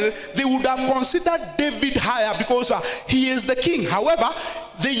Israel, they would have considered David higher because he is the king. However,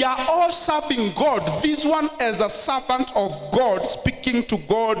 they are all serving God. This one as a servant of God, speaking to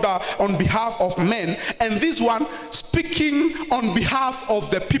God on behalf of men, and this one speaking on behalf of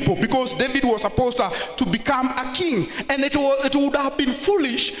the people, because David was supposed to become a king. And it would have been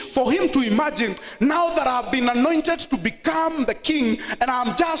foolish for him to imagine, now that I've been anointed to become the king and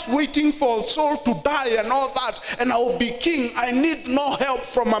I'm just waiting for Saul to die and all that, and I will be king. I need no help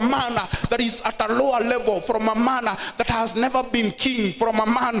from a man that is at a lower level, from a man that has never been king, from a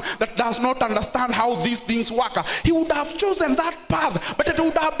man that does not understand how these things work. He would have chosen that path, but it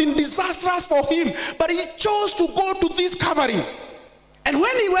would have been disastrous for him. But he chose to go to this covering. And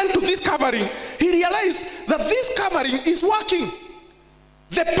when he went to this covering, he realized that this covering is working.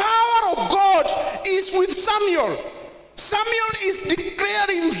 The power of God is with Samuel. Samuel is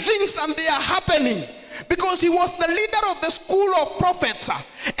declaring things and they are happening, because he was the leader of the school of prophets.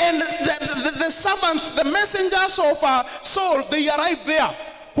 And the servants, the messengers of Saul, they arrived there.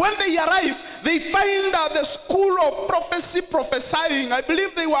 When they arrived, they find the school of prophecy prophesying. I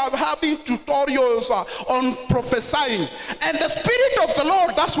believe they were having tutorials on prophesying. And the Spirit of the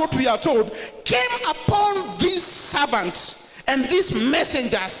Lord, that's what we are told, came upon these servants and these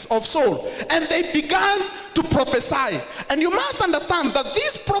messengers of Saul, and they began to prophesy. And you must understand that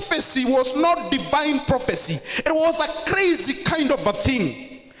this prophecy was not divine prophecy. It was a crazy kind of a thing.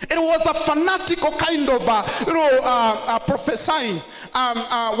 It was a fanatical kind of prophesying.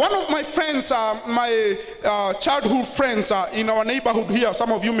 One of my friends, my childhood friends in our neighborhood here,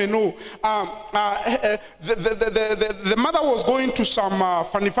 some of you may know, the mother was going to some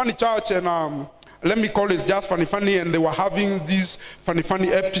funny church, and let me call it just funny, and they were having these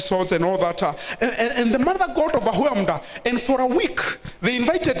funny episodes and all that. And the mother got overwhelmed, and for a week, they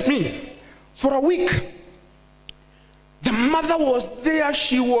invited me. For a week, the mother was there.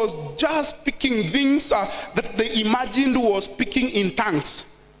 She was just speaking things that they imagined was speaking in tongues.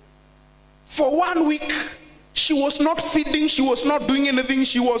 For 1 week, she was not feeding, she was not doing anything,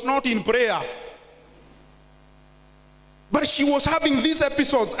 she was not in prayer. But she was having these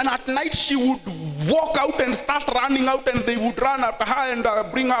episodes, and at night she would walk out and start running out, and they would run after her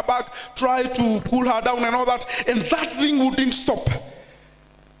and bring her back, try to cool her down and all that, and that thing wouldn't stop.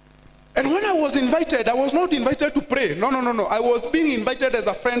 And when I was invited, I was not invited to pray. No. I was being invited as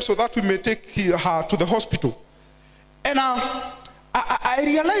a friend so that we may take her to the hospital. And I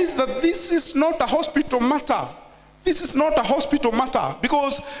realized that this is not a hospital matter. This is not a hospital matter,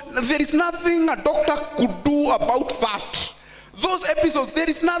 because there is nothing a doctor could do about that. Those episodes, there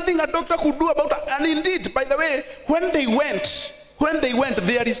is nothing a doctor could do about that. And indeed, by the way, when they went,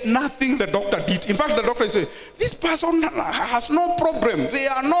 there is nothing the doctor did. In fact, the doctor said, this person has no problem. They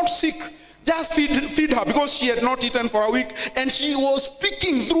are not sick. Just feed her, because she had not eaten for a week, and she was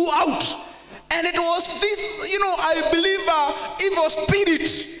speaking throughout. And it was this, I believe, evil spirit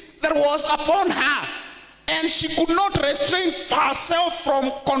that was upon her. And she could not restrain herself from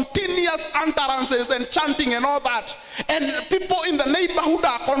continuous utterances and chanting and all that. And people in the neighborhood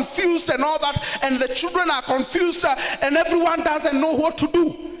are confused and all that. And the children are confused, and everyone doesn't know what to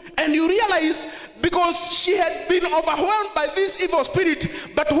do. And you realize, because she had been overwhelmed by this evil spirit,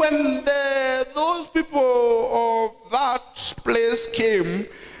 but when those people of that place came,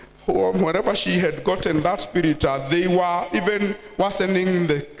 wherever she had gotten that spirit, they were even worsening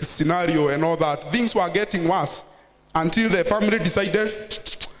the scenario and all that. Things were getting worse until the family decided,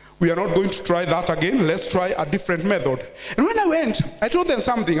 we are not going to try that again. Let's try a different method. And when I went, I told them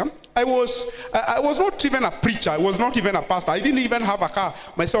something. I was not even a preacher. I was not even a pastor. I didn't even have a car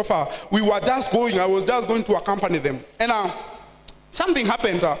myself. We were just going. I was just going to accompany them. And something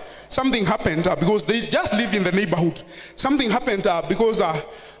happened. Something happened because they just live in the neighborhood. Something happened because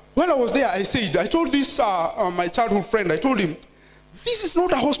when I was there, I told this, my childhood friend, I told him, this is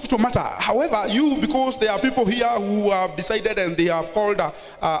not a hospital matter. However, because there are people here who have decided and they have called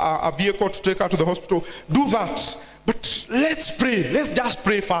a vehicle to take her to the hospital, do that. But let's pray. Let's just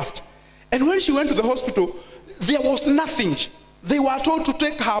pray first. And when she went to the hospital, there was nothing. They were told to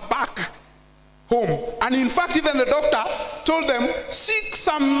take her back home. And in fact, even the doctor told them, seek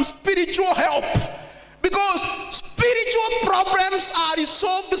some spiritual help. Because spiritual problems are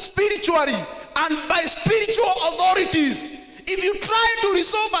resolved spiritually and by spiritual authorities. If you try to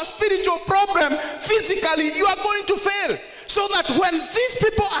resolve a spiritual problem physically, you are going to fail. So that when these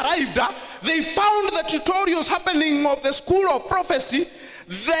people arrived, they found the tutorials happening of the school of prophecy.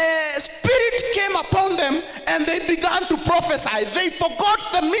 The Spirit came upon them and they began to prophesy. They forgot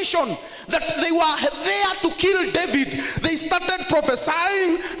the mission that they were there to kill David. They started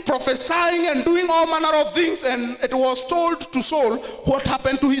prophesying and doing all manner of things, and it was told to Saul what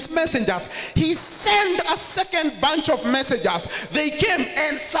happened to his messengers. He sent a second bunch of messengers. They came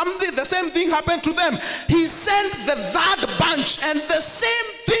and the same thing happened to them. He sent the third bunch and the same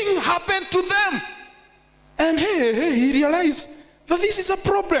thing happened to them. And he realized that this is a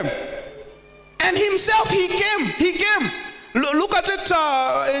problem. And himself, he came. Look at it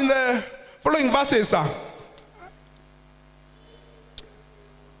in the following verses.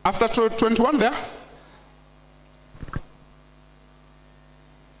 After 21 there.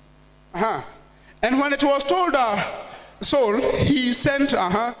 And when it was told Saul, he sent,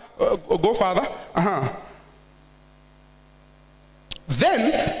 go further.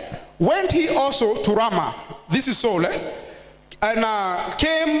 Then went he also to Ramah. This is Saul, and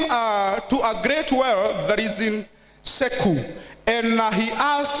came to a great well that is in Seku. And he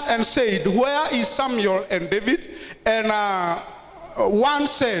asked and said, where is Samuel and David? And one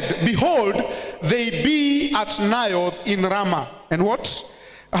said, behold, they be at Naioth in Ramah. And what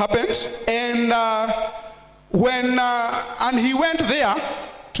happened? And and he went there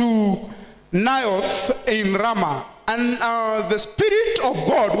to Naioth in Ramah. And the Spirit of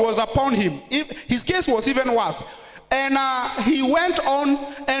God was upon him. His case was even worse. And he went on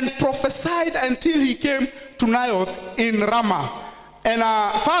and prophesied until he came to Naioth in Ramah. And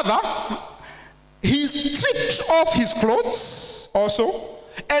further, he stripped off his clothes also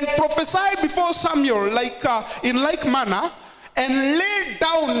and prophesied before Samuel in like manner, and lay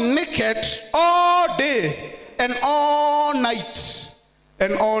down naked all day and all night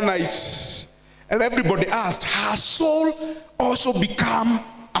and all night. And everybody asked, has Saul also become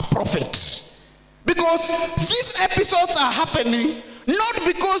a prophet? Because these episodes are happening not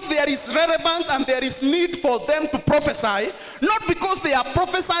because there is relevance and there is need for them to prophesy, not because they are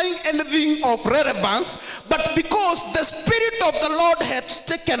prophesying anything of relevance, but because the Spirit of the Lord had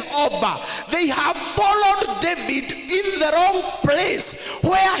taken over. They have followed David in the wrong place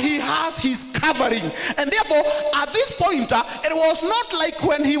where he has his covering. And therefore, at this point, it was not like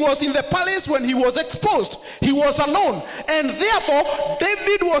when he was in the palace when he was exposed. He was alone. And therefore,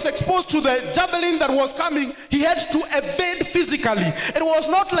 David was exposed to the javelin that was coming. He had to evade physically. It was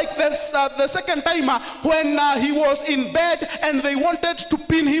not like this, the second time when he was in bed and they wanted to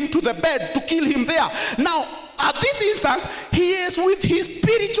pin him to the bed to kill him there. Now, at this instance, he is with his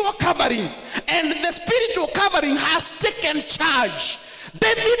spiritual covering, and the spiritual covering has taken charge.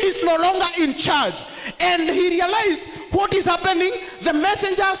 David is no longer in charge, and he realized what is happening. The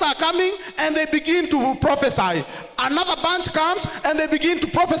messengers are coming and they begin to prophesy. Another bunch comes and they begin to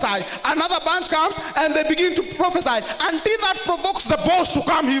prophesy. Another bunch comes and they begin to prophesy, until that provokes the boss to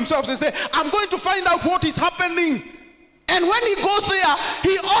come himself and say, I'm going to find out what is happening. And when he goes there,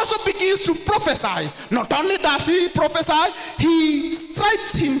 he also begins to prophesy. Not only does he prophesy, he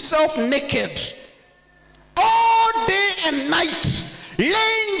stripes himself naked all day and night,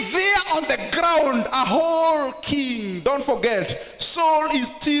 laying there on the ground, a whole king. Don't forget, Saul is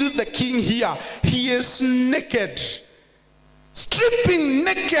still the king here. He is naked, stripping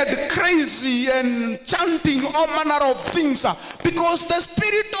naked, crazy, and chanting all manner of things, because the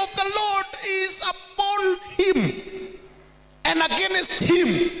Spirit of the Lord is upon him and against him,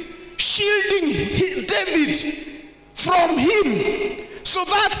 shielding David from him, so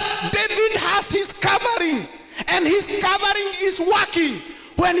that David has his covering. And his covering is working.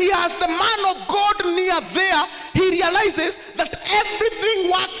 When he has the man of God near there, he realizes that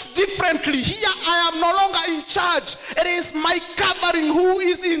everything works differently. Here I am no longer in charge. It is my covering who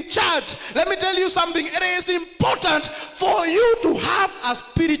is in charge. Let me tell you something. It is important for you to have a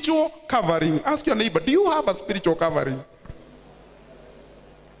spiritual covering. Ask your neighbor, do you have a spiritual covering?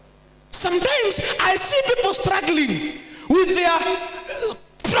 Sometimes I see people struggling with their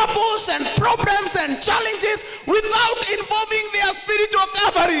troubles and problems and challenges without involving their spiritual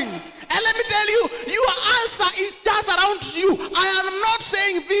covering. And let me tell you, your answer is just around you. I am not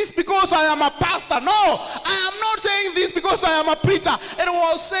saying this because I am a pastor. No, I am not saying this because I am a preacher. It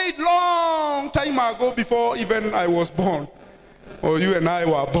was said long time ago, before even I was born, or you and I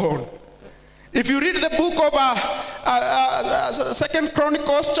were born. If you read the book of 2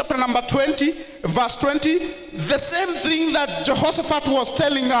 Chronicles chapter number 20, verse 20, the same thing that Jehoshaphat was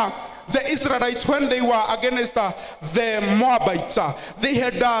telling the Israelites when they were against the Moabites. They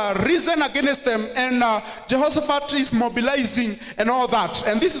had risen against them, and Jehoshaphat is mobilizing and all that.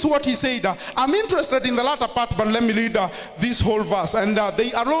 And this is what he said. I'm interested in the latter part, but let me read this whole verse. And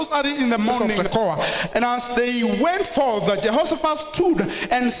they arose early in the morning of Tekoa, and as they went forth, Jehoshaphat stood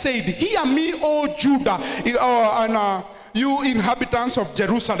and said, "Hear me, O Judah, and you inhabitants of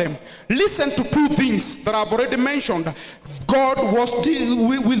Jerusalem. Listen to two things that I've already mentioned. God was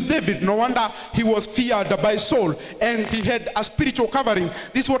with David. No wonder he was feared by Saul, and he had a spiritual covering.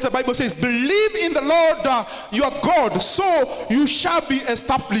 This is what the Bible says. Believe in the Lord your God, so you shall be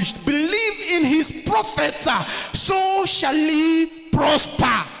established. Believe in his prophets, so shall he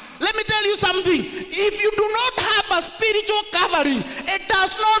prosper." Let me tell you something. If you do not have a spiritual covering, it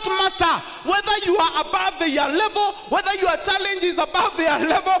does not matter whether you are above their level, whether your challenge is above their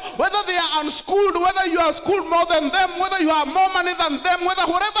level, whether they are unschooled, whether you are schooled more than them, whether you have more money than them, whether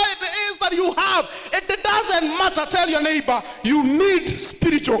whatever it is that you have, it doesn't matter. Tell your neighbor, you need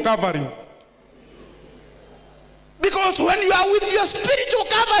spiritual covering. Because when you are with your spiritual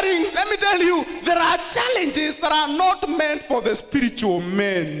covering, let me tell you, there are challenges that are not meant for the spiritual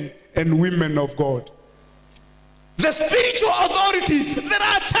men and women of God. The spiritual authorities, there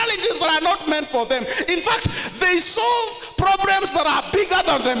are challenges that are not meant for them. In fact, they solve problems that are bigger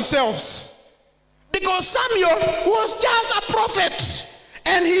than themselves. Because Samuel was just a prophet,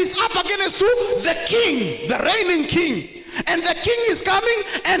 and he's up against the king, the reigning king. And the king is coming,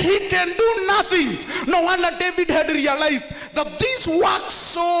 and he can do nothing. No wonder David had realized that this works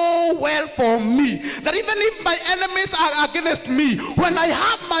so well for me, that even if my enemies are against me, when I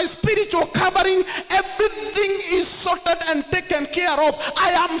have my spiritual covering, everything is sorted and taken care of.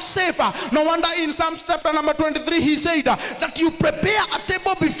 I am safer. No wonder in Psalm chapter number 23, he said that you prepare a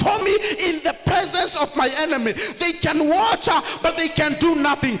table before me in the presence of my enemy. They can watch, but they can do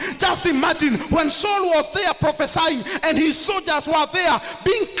nothing. Just imagine when Saul was there prophesying, and his soldiers were there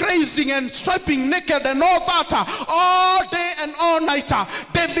being crazy and stripping naked and all that all day and all night.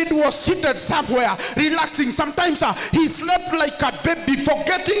 David was seated somewhere relaxing. Sometimes he slept like a baby,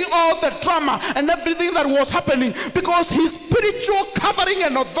 forgetting all the drama and everything that was happening, because his spiritual covering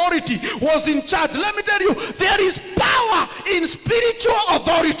and authority was in charge. Let me tell you, there is power in spiritual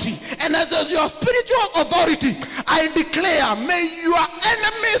authority. And as your spiritual authority, I declare, may your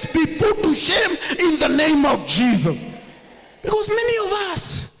enemies be put to shame in the name of Jesus. Because many of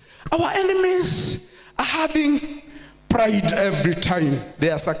us, our enemies are having pride every time. They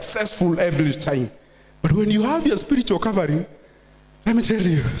are successful every time. But when you have your spiritual covering, let me tell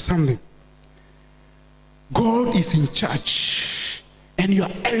you something. God is in charge, and your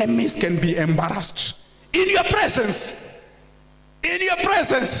enemies can be embarrassed in your presence. In your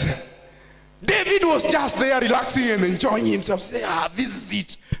presence. David was just there relaxing and enjoying himself. Say, this is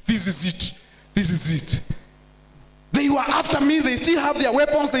it. This is it. This is it. They were after me. They still have their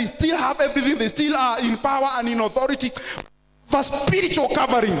weapons. They still have everything. They still are in power and in authority. For spiritual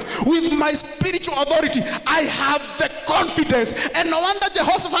covering, with my spiritual authority, I have the confidence. And no wonder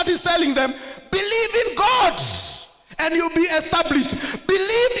Jehoshaphat is telling them, believe in God and you'll be established.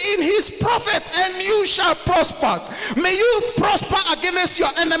 Believe in his prophets and you shall prosper. May you prosper against your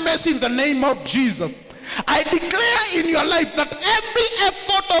enemies in the name of Jesus. I declare in your life that every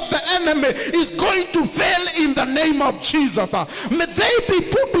effort of the enemy is going to fail in the name of Jesus. May they be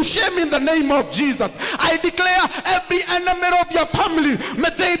put to shame in the name of Jesus. I declare every enemy of your family,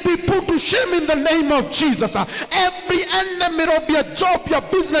 may they be put to shame in the name of Jesus. Every enemy of your job, your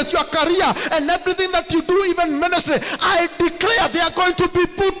business, your career, and everything that you do, even ministry, I declare they are going to be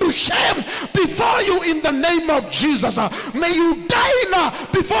put to shame before you in the name of Jesus. May you die now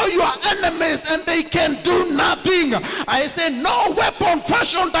before your enemies, and they can do nothing. I say, no weapon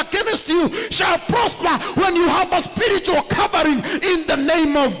fashioned against you shall prosper when you have a spiritual covering in the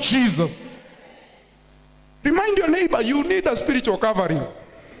name of Jesus. Remind your neighbor, you need a spiritual covering.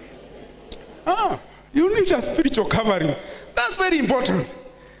 You need a spiritual covering. That's very important.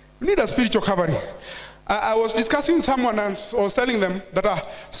 You need a spiritual covering. I was discussing with someone and I was telling them that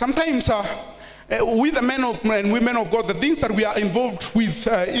sometimes with the men and women of God, the things that we are involved with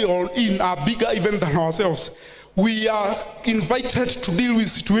in are bigger even than ourselves. We are invited to deal with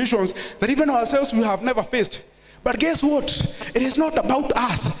situations that even ourselves we have never faced. But guess what? It is not about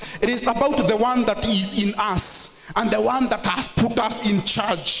us. It is about the one that is in us and the one that has put us in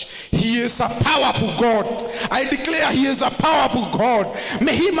charge. He is a powerful God. I declare he is a powerful God.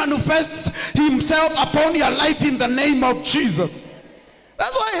 May he manifest himself upon your life in the name of Jesus.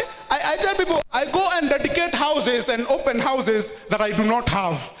 That's why I tell people, I go and dedicate houses and open houses that I do not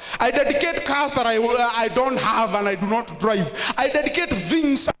have. I dedicate cars that I don't have and I do not drive. I dedicate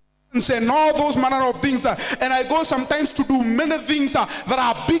things and all those manner of things, and I go sometimes to do many things that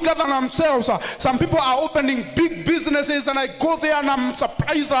are bigger than themselves. Some people are opening big businesses, and I go there and I'm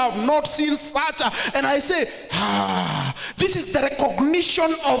surprised I have not seen such, and I say, this is the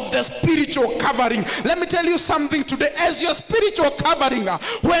recognition of the spiritual covering. Let me tell you something today. As your spiritual covering,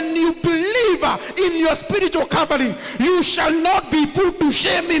 when you believe in your spiritual covering, you shall not be put to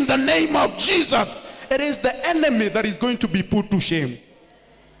shame in the name of Jesus. It is the enemy that is going to be put to shame.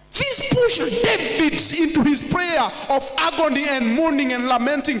 This pushed David into his prayer of agony and mourning and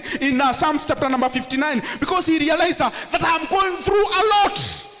lamenting in Psalms chapter number 59, because he realized that I'm going through a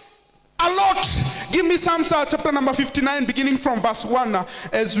lot. Give me Psalms chapter number 59, beginning from verse 1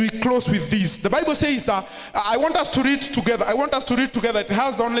 as we close with this. The Bible says, I want us to read together. It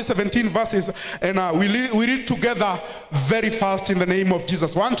has only 17 verses, and we read together very fast in the name of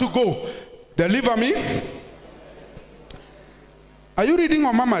Jesus. 1, 2, go. Deliver me. Are you reading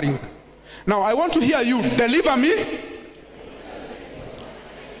or murmuring? Now I want to hear you. Deliver me.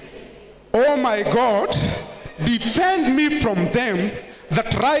 Oh my God, defend me from them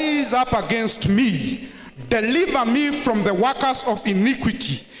that rise up against me. Deliver me from the workers of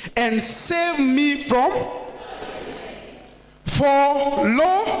iniquity, and save me from. For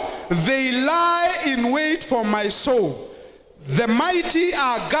lo, they lie in wait for my soul. The mighty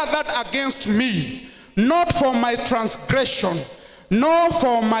are gathered against me, not for my transgression, nor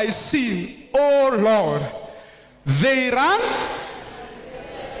for my sin, O Lord. They run.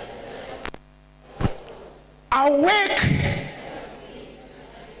 Awake.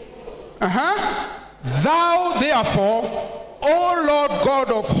 Thou therefore, O Lord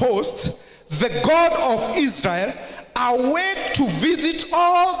God of hosts, the God of Israel, awake to visit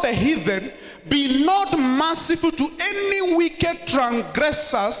all the heathen. Be not merciful to any wicked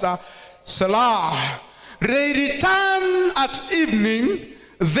transgressors. Selah. They return at evening,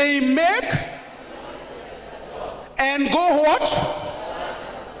 they make and go what?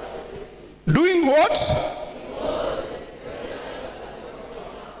 Doing what?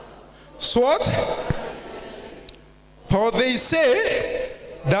 So what? For they say,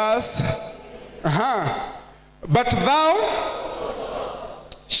 but thou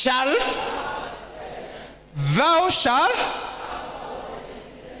shalt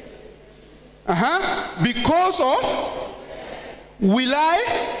because of will I?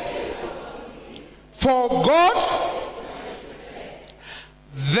 For God,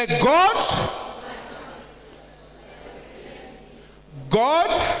 the God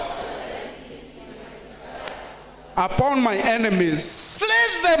upon my enemies, slay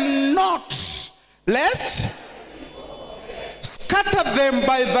them not, lest scatter them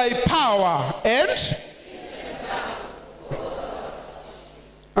by thy power, and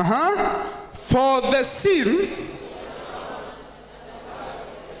for the sin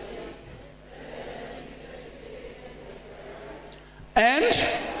and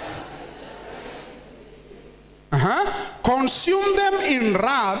consume them in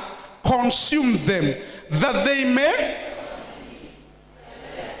wrath, consume them, that they may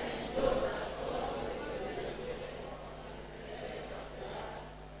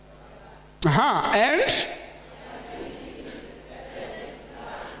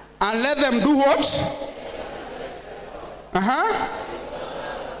and let them do what?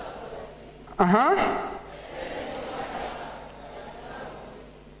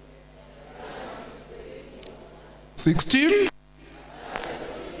 16.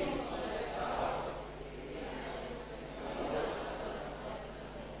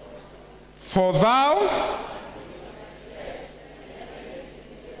 For thou,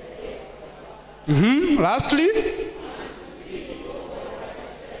 lastly,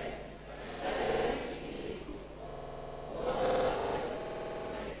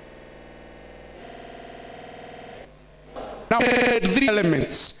 now 3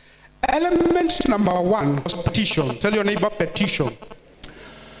 elements. Element number 1 was petition. Tell your neighbor, petition.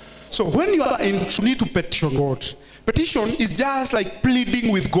 So when you are in need to petition God, petition is just like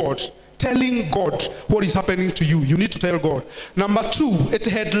pleading with God, telling God what is happening to you. You need to tell God. Number 2, it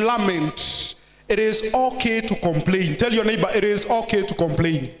had lament. It is okay to complain. Tell your neighbor, it is okay to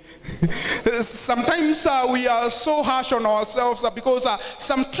complain. Sometimes we are so harsh on ourselves because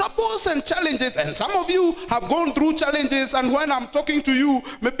some troubles and challenges, and some of you have gone through challenges, and when I'm talking to you,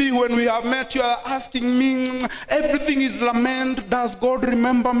 maybe when we have met, you are asking me, everything is lament. Does God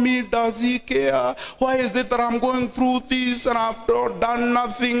remember me? Does he care? Why is it that I'm going through this and I've done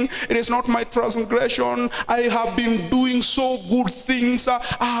nothing? It is not my transgression. I have been doing so good things. I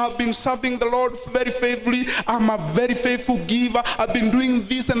have been serving the Lord very faithfully. I'm a very faithful giver. I've been doing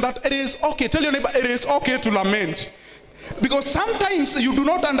this and that. It is okay. Tell your neighbor, it is okay to lament. Because sometimes you do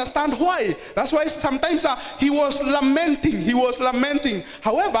not understand why. That's why sometimes he was lamenting. He was lamenting.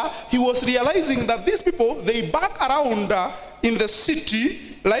 However, he was realizing that these people, they bark around in the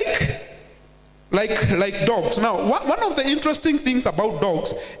city like dogs. Now, one of the interesting things about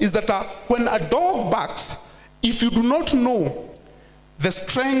dogs is that when a dog barks, if you do not know the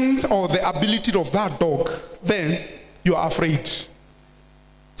strength or the ability of that dog, then you are afraid.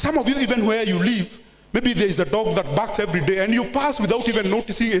 Some of you, even where you live, maybe there is a dog that barks every day and you pass without even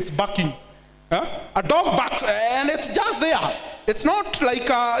noticing it's barking. A dog barks and it's just there. It's not like,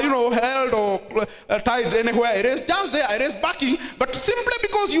 held or tied anywhere. It is just there. It is barking. But simply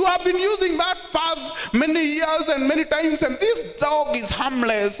because you have been using that path many years and many times, and this dog is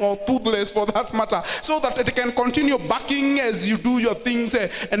harmless or toothless for that matter, so that it can continue barking as you do your things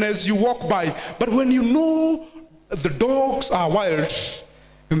and as you walk by. But when you know the dogs are wild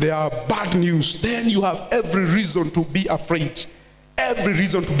and they are bad news, then you have every reason to be afraid. Every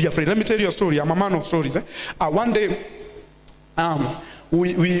reason to be afraid. Let me tell you a story. I'm a man of stories. One day,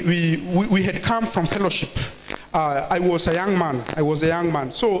 we had come from fellowship. I was a young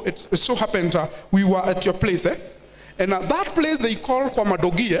man. So it so happened we were at your place. And that place they call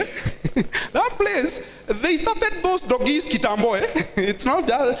Kwamadogi. That place, they started those doggies kitambo. It's not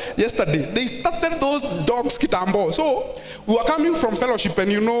just yesterday. They started those dogs kitambo. So we were coming from fellowship,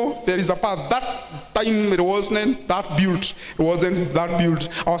 and there is a path. That time it wasn't that built. It wasn't that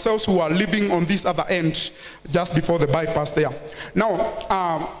built. Ourselves who are living on this other end, just before the bypass there.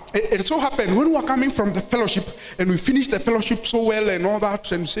 Now, it so happened when we were coming from the fellowship, and we finished the fellowship so well and all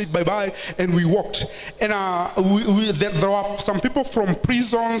that, and said bye-bye, and we walked. And there were some people from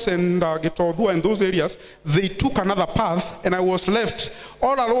prisons and Gaitho and those areas. They took another path, and I was left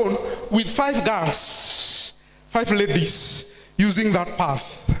all alone with 5 girls, 5 ladies using that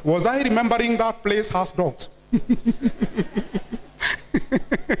path. Was I remembering that place has dogs?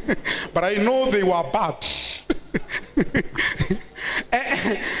 But I know they were bad.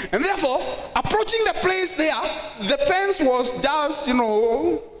 And therefore, approaching the place there, the fence was just,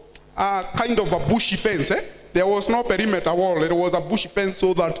 kind of a bushy fence. There was no perimeter wall. It was a bushy fence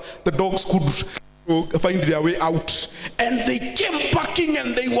so that the dogs could find their way out. And they came packing,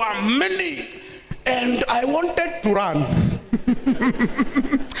 and they were many. And I wanted to run.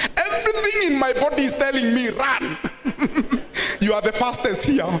 Everything in my body is telling me, run. You are the fastest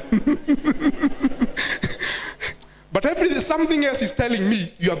here. But something else is telling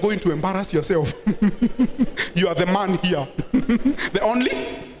me, you are going to embarrass yourself. You are the man here. The only?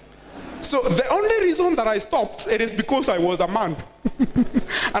 So the only reason that I stopped, it is because I was a man.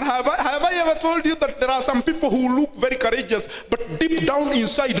 And have I ever told you that there are some people who look very courageous, but deep down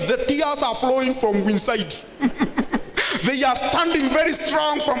inside, the tears are flowing from inside. They are standing very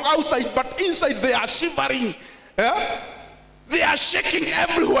strong from outside, but inside they are shivering. Yeah? They are shaking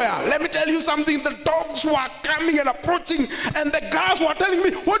everywhere. Let me tell you something. The dogs were coming and approaching, and the girls were telling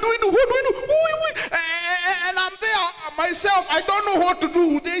me, what do we do? What do we do? And I'm there myself. I don't know what to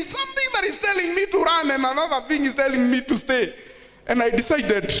do. There is something that is telling me to run, and another thing is telling me to stay. And I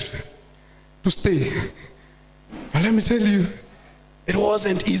decided to stay. But let me tell you, it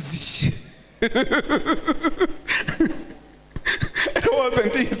wasn't easy. It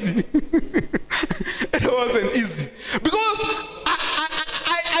wasn't easy. It wasn't easy. Because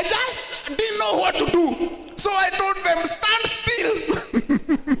I just didn't know what to do. So I told them, stand still.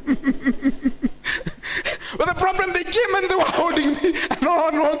 But the problem, they came and they were holding me. I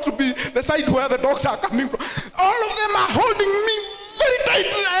don't want to be the side where the dogs are coming from. All of them are holding me very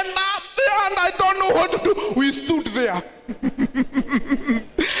tightly, and I'm there, and I don't know what to do. We stood there.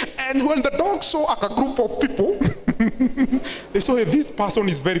 And when the dogs saw a group of people, they saw, hey, this person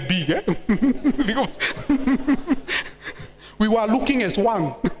is very big. Because we were looking as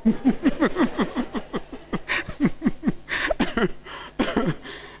one.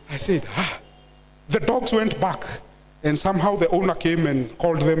 I said, The dogs went back, and somehow the owner came and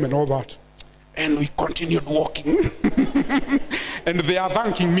called them and all that. And we continued walking. And they are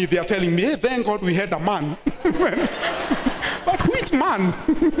thanking me. They are telling me, hey, thank God we had a man. But which man?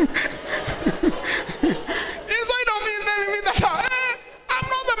 Inside of me is telling me that, hey, I'm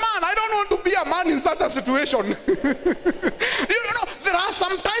not the man. such a situation. There are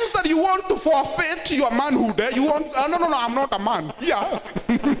some times that you want to forfeit your manhood. You want, no, I'm not a man. Yeah.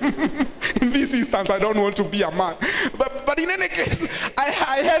 In this instance, I don't want to be a man. But in any case, I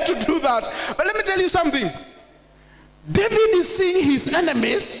had to do that. But let me tell you something. David is seeing his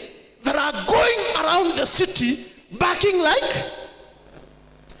enemies that are going around the city, barking like,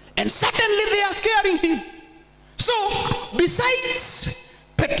 and suddenly they are scaring him. So, besides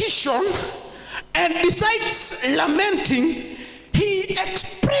petition and besides lamenting, he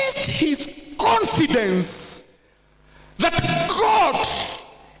expressed his confidence that God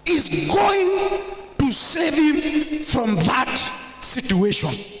is going to save him from that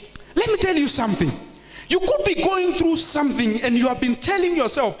situation. Let me tell you something. You could be going through something and you have been telling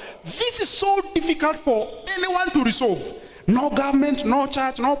yourself, this is so difficult for anyone to resolve. No government, no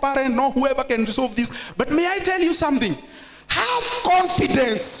church, no parent, no whoever can resolve this. But may I tell you something? Have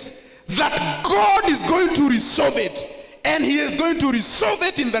confidence that God is going to resolve it. And he is going to resolve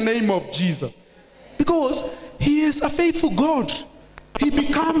it in the name of Jesus. Because he is a faithful God. He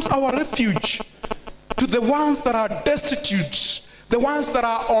becomes our refuge to the ones that are destitute, the ones that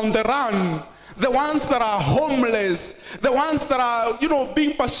are on the run, the ones that are homeless, the ones that are,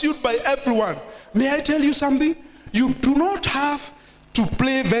 being pursued by everyone. May I tell you something? You do not have to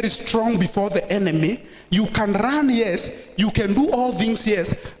play very strong before the enemy. You can run, yes. You can do all things,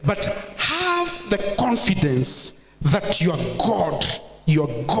 yes. But have the confidence that your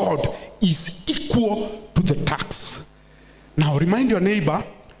God is equal to the task. Now remind your neighbor,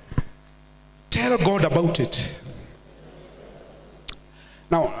 tell God about it.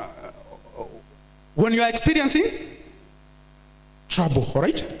 Now, when you are experiencing trouble, all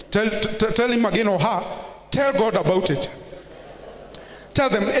right? Tell him again or her, tell God about it. Tell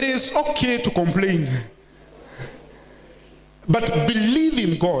them it is okay to complain. But believe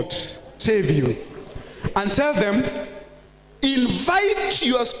in God, save you. And tell them, invite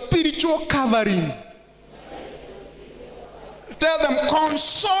your spiritual covering. Tell them,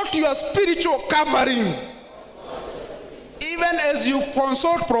 consult your spiritual covering. Even as you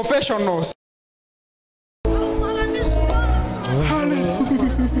consult professionals.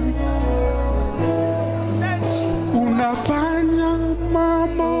 Unafanya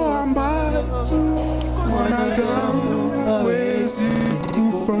mambo ambayo mwanadamu hawezi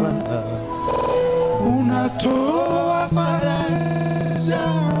kufanya. Unatoa faraja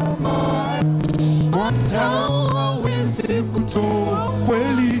mwanadamu hawezi kutoa.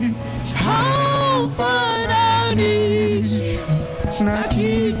 Kweli haufananishi na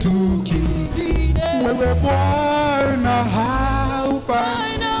kitu kingine. Wewe Bwana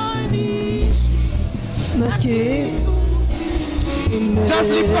haufananishi na kitu. Just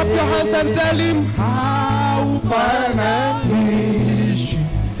lift up your hands and tell him, haufananishi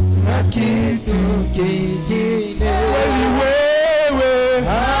na kitu kingine. Kweli wewe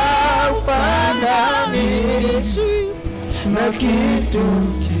haufananishi na kitu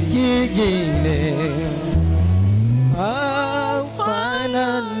kingine.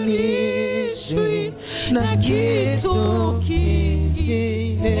 Haufananishi na kitu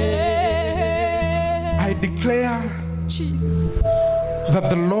kingine. I declare Jesus, that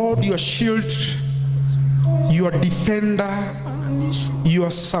the Lord, your shield, your defender,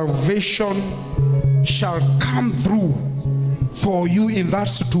 your salvation shall come through for you in that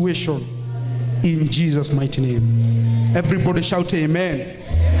situation, in Jesus' mighty name. Everybody shout amen.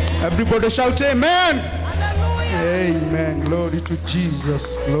 Everybody shout amen. Hallelujah. Amen. Glory to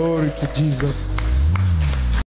Jesus. Glory to Jesus.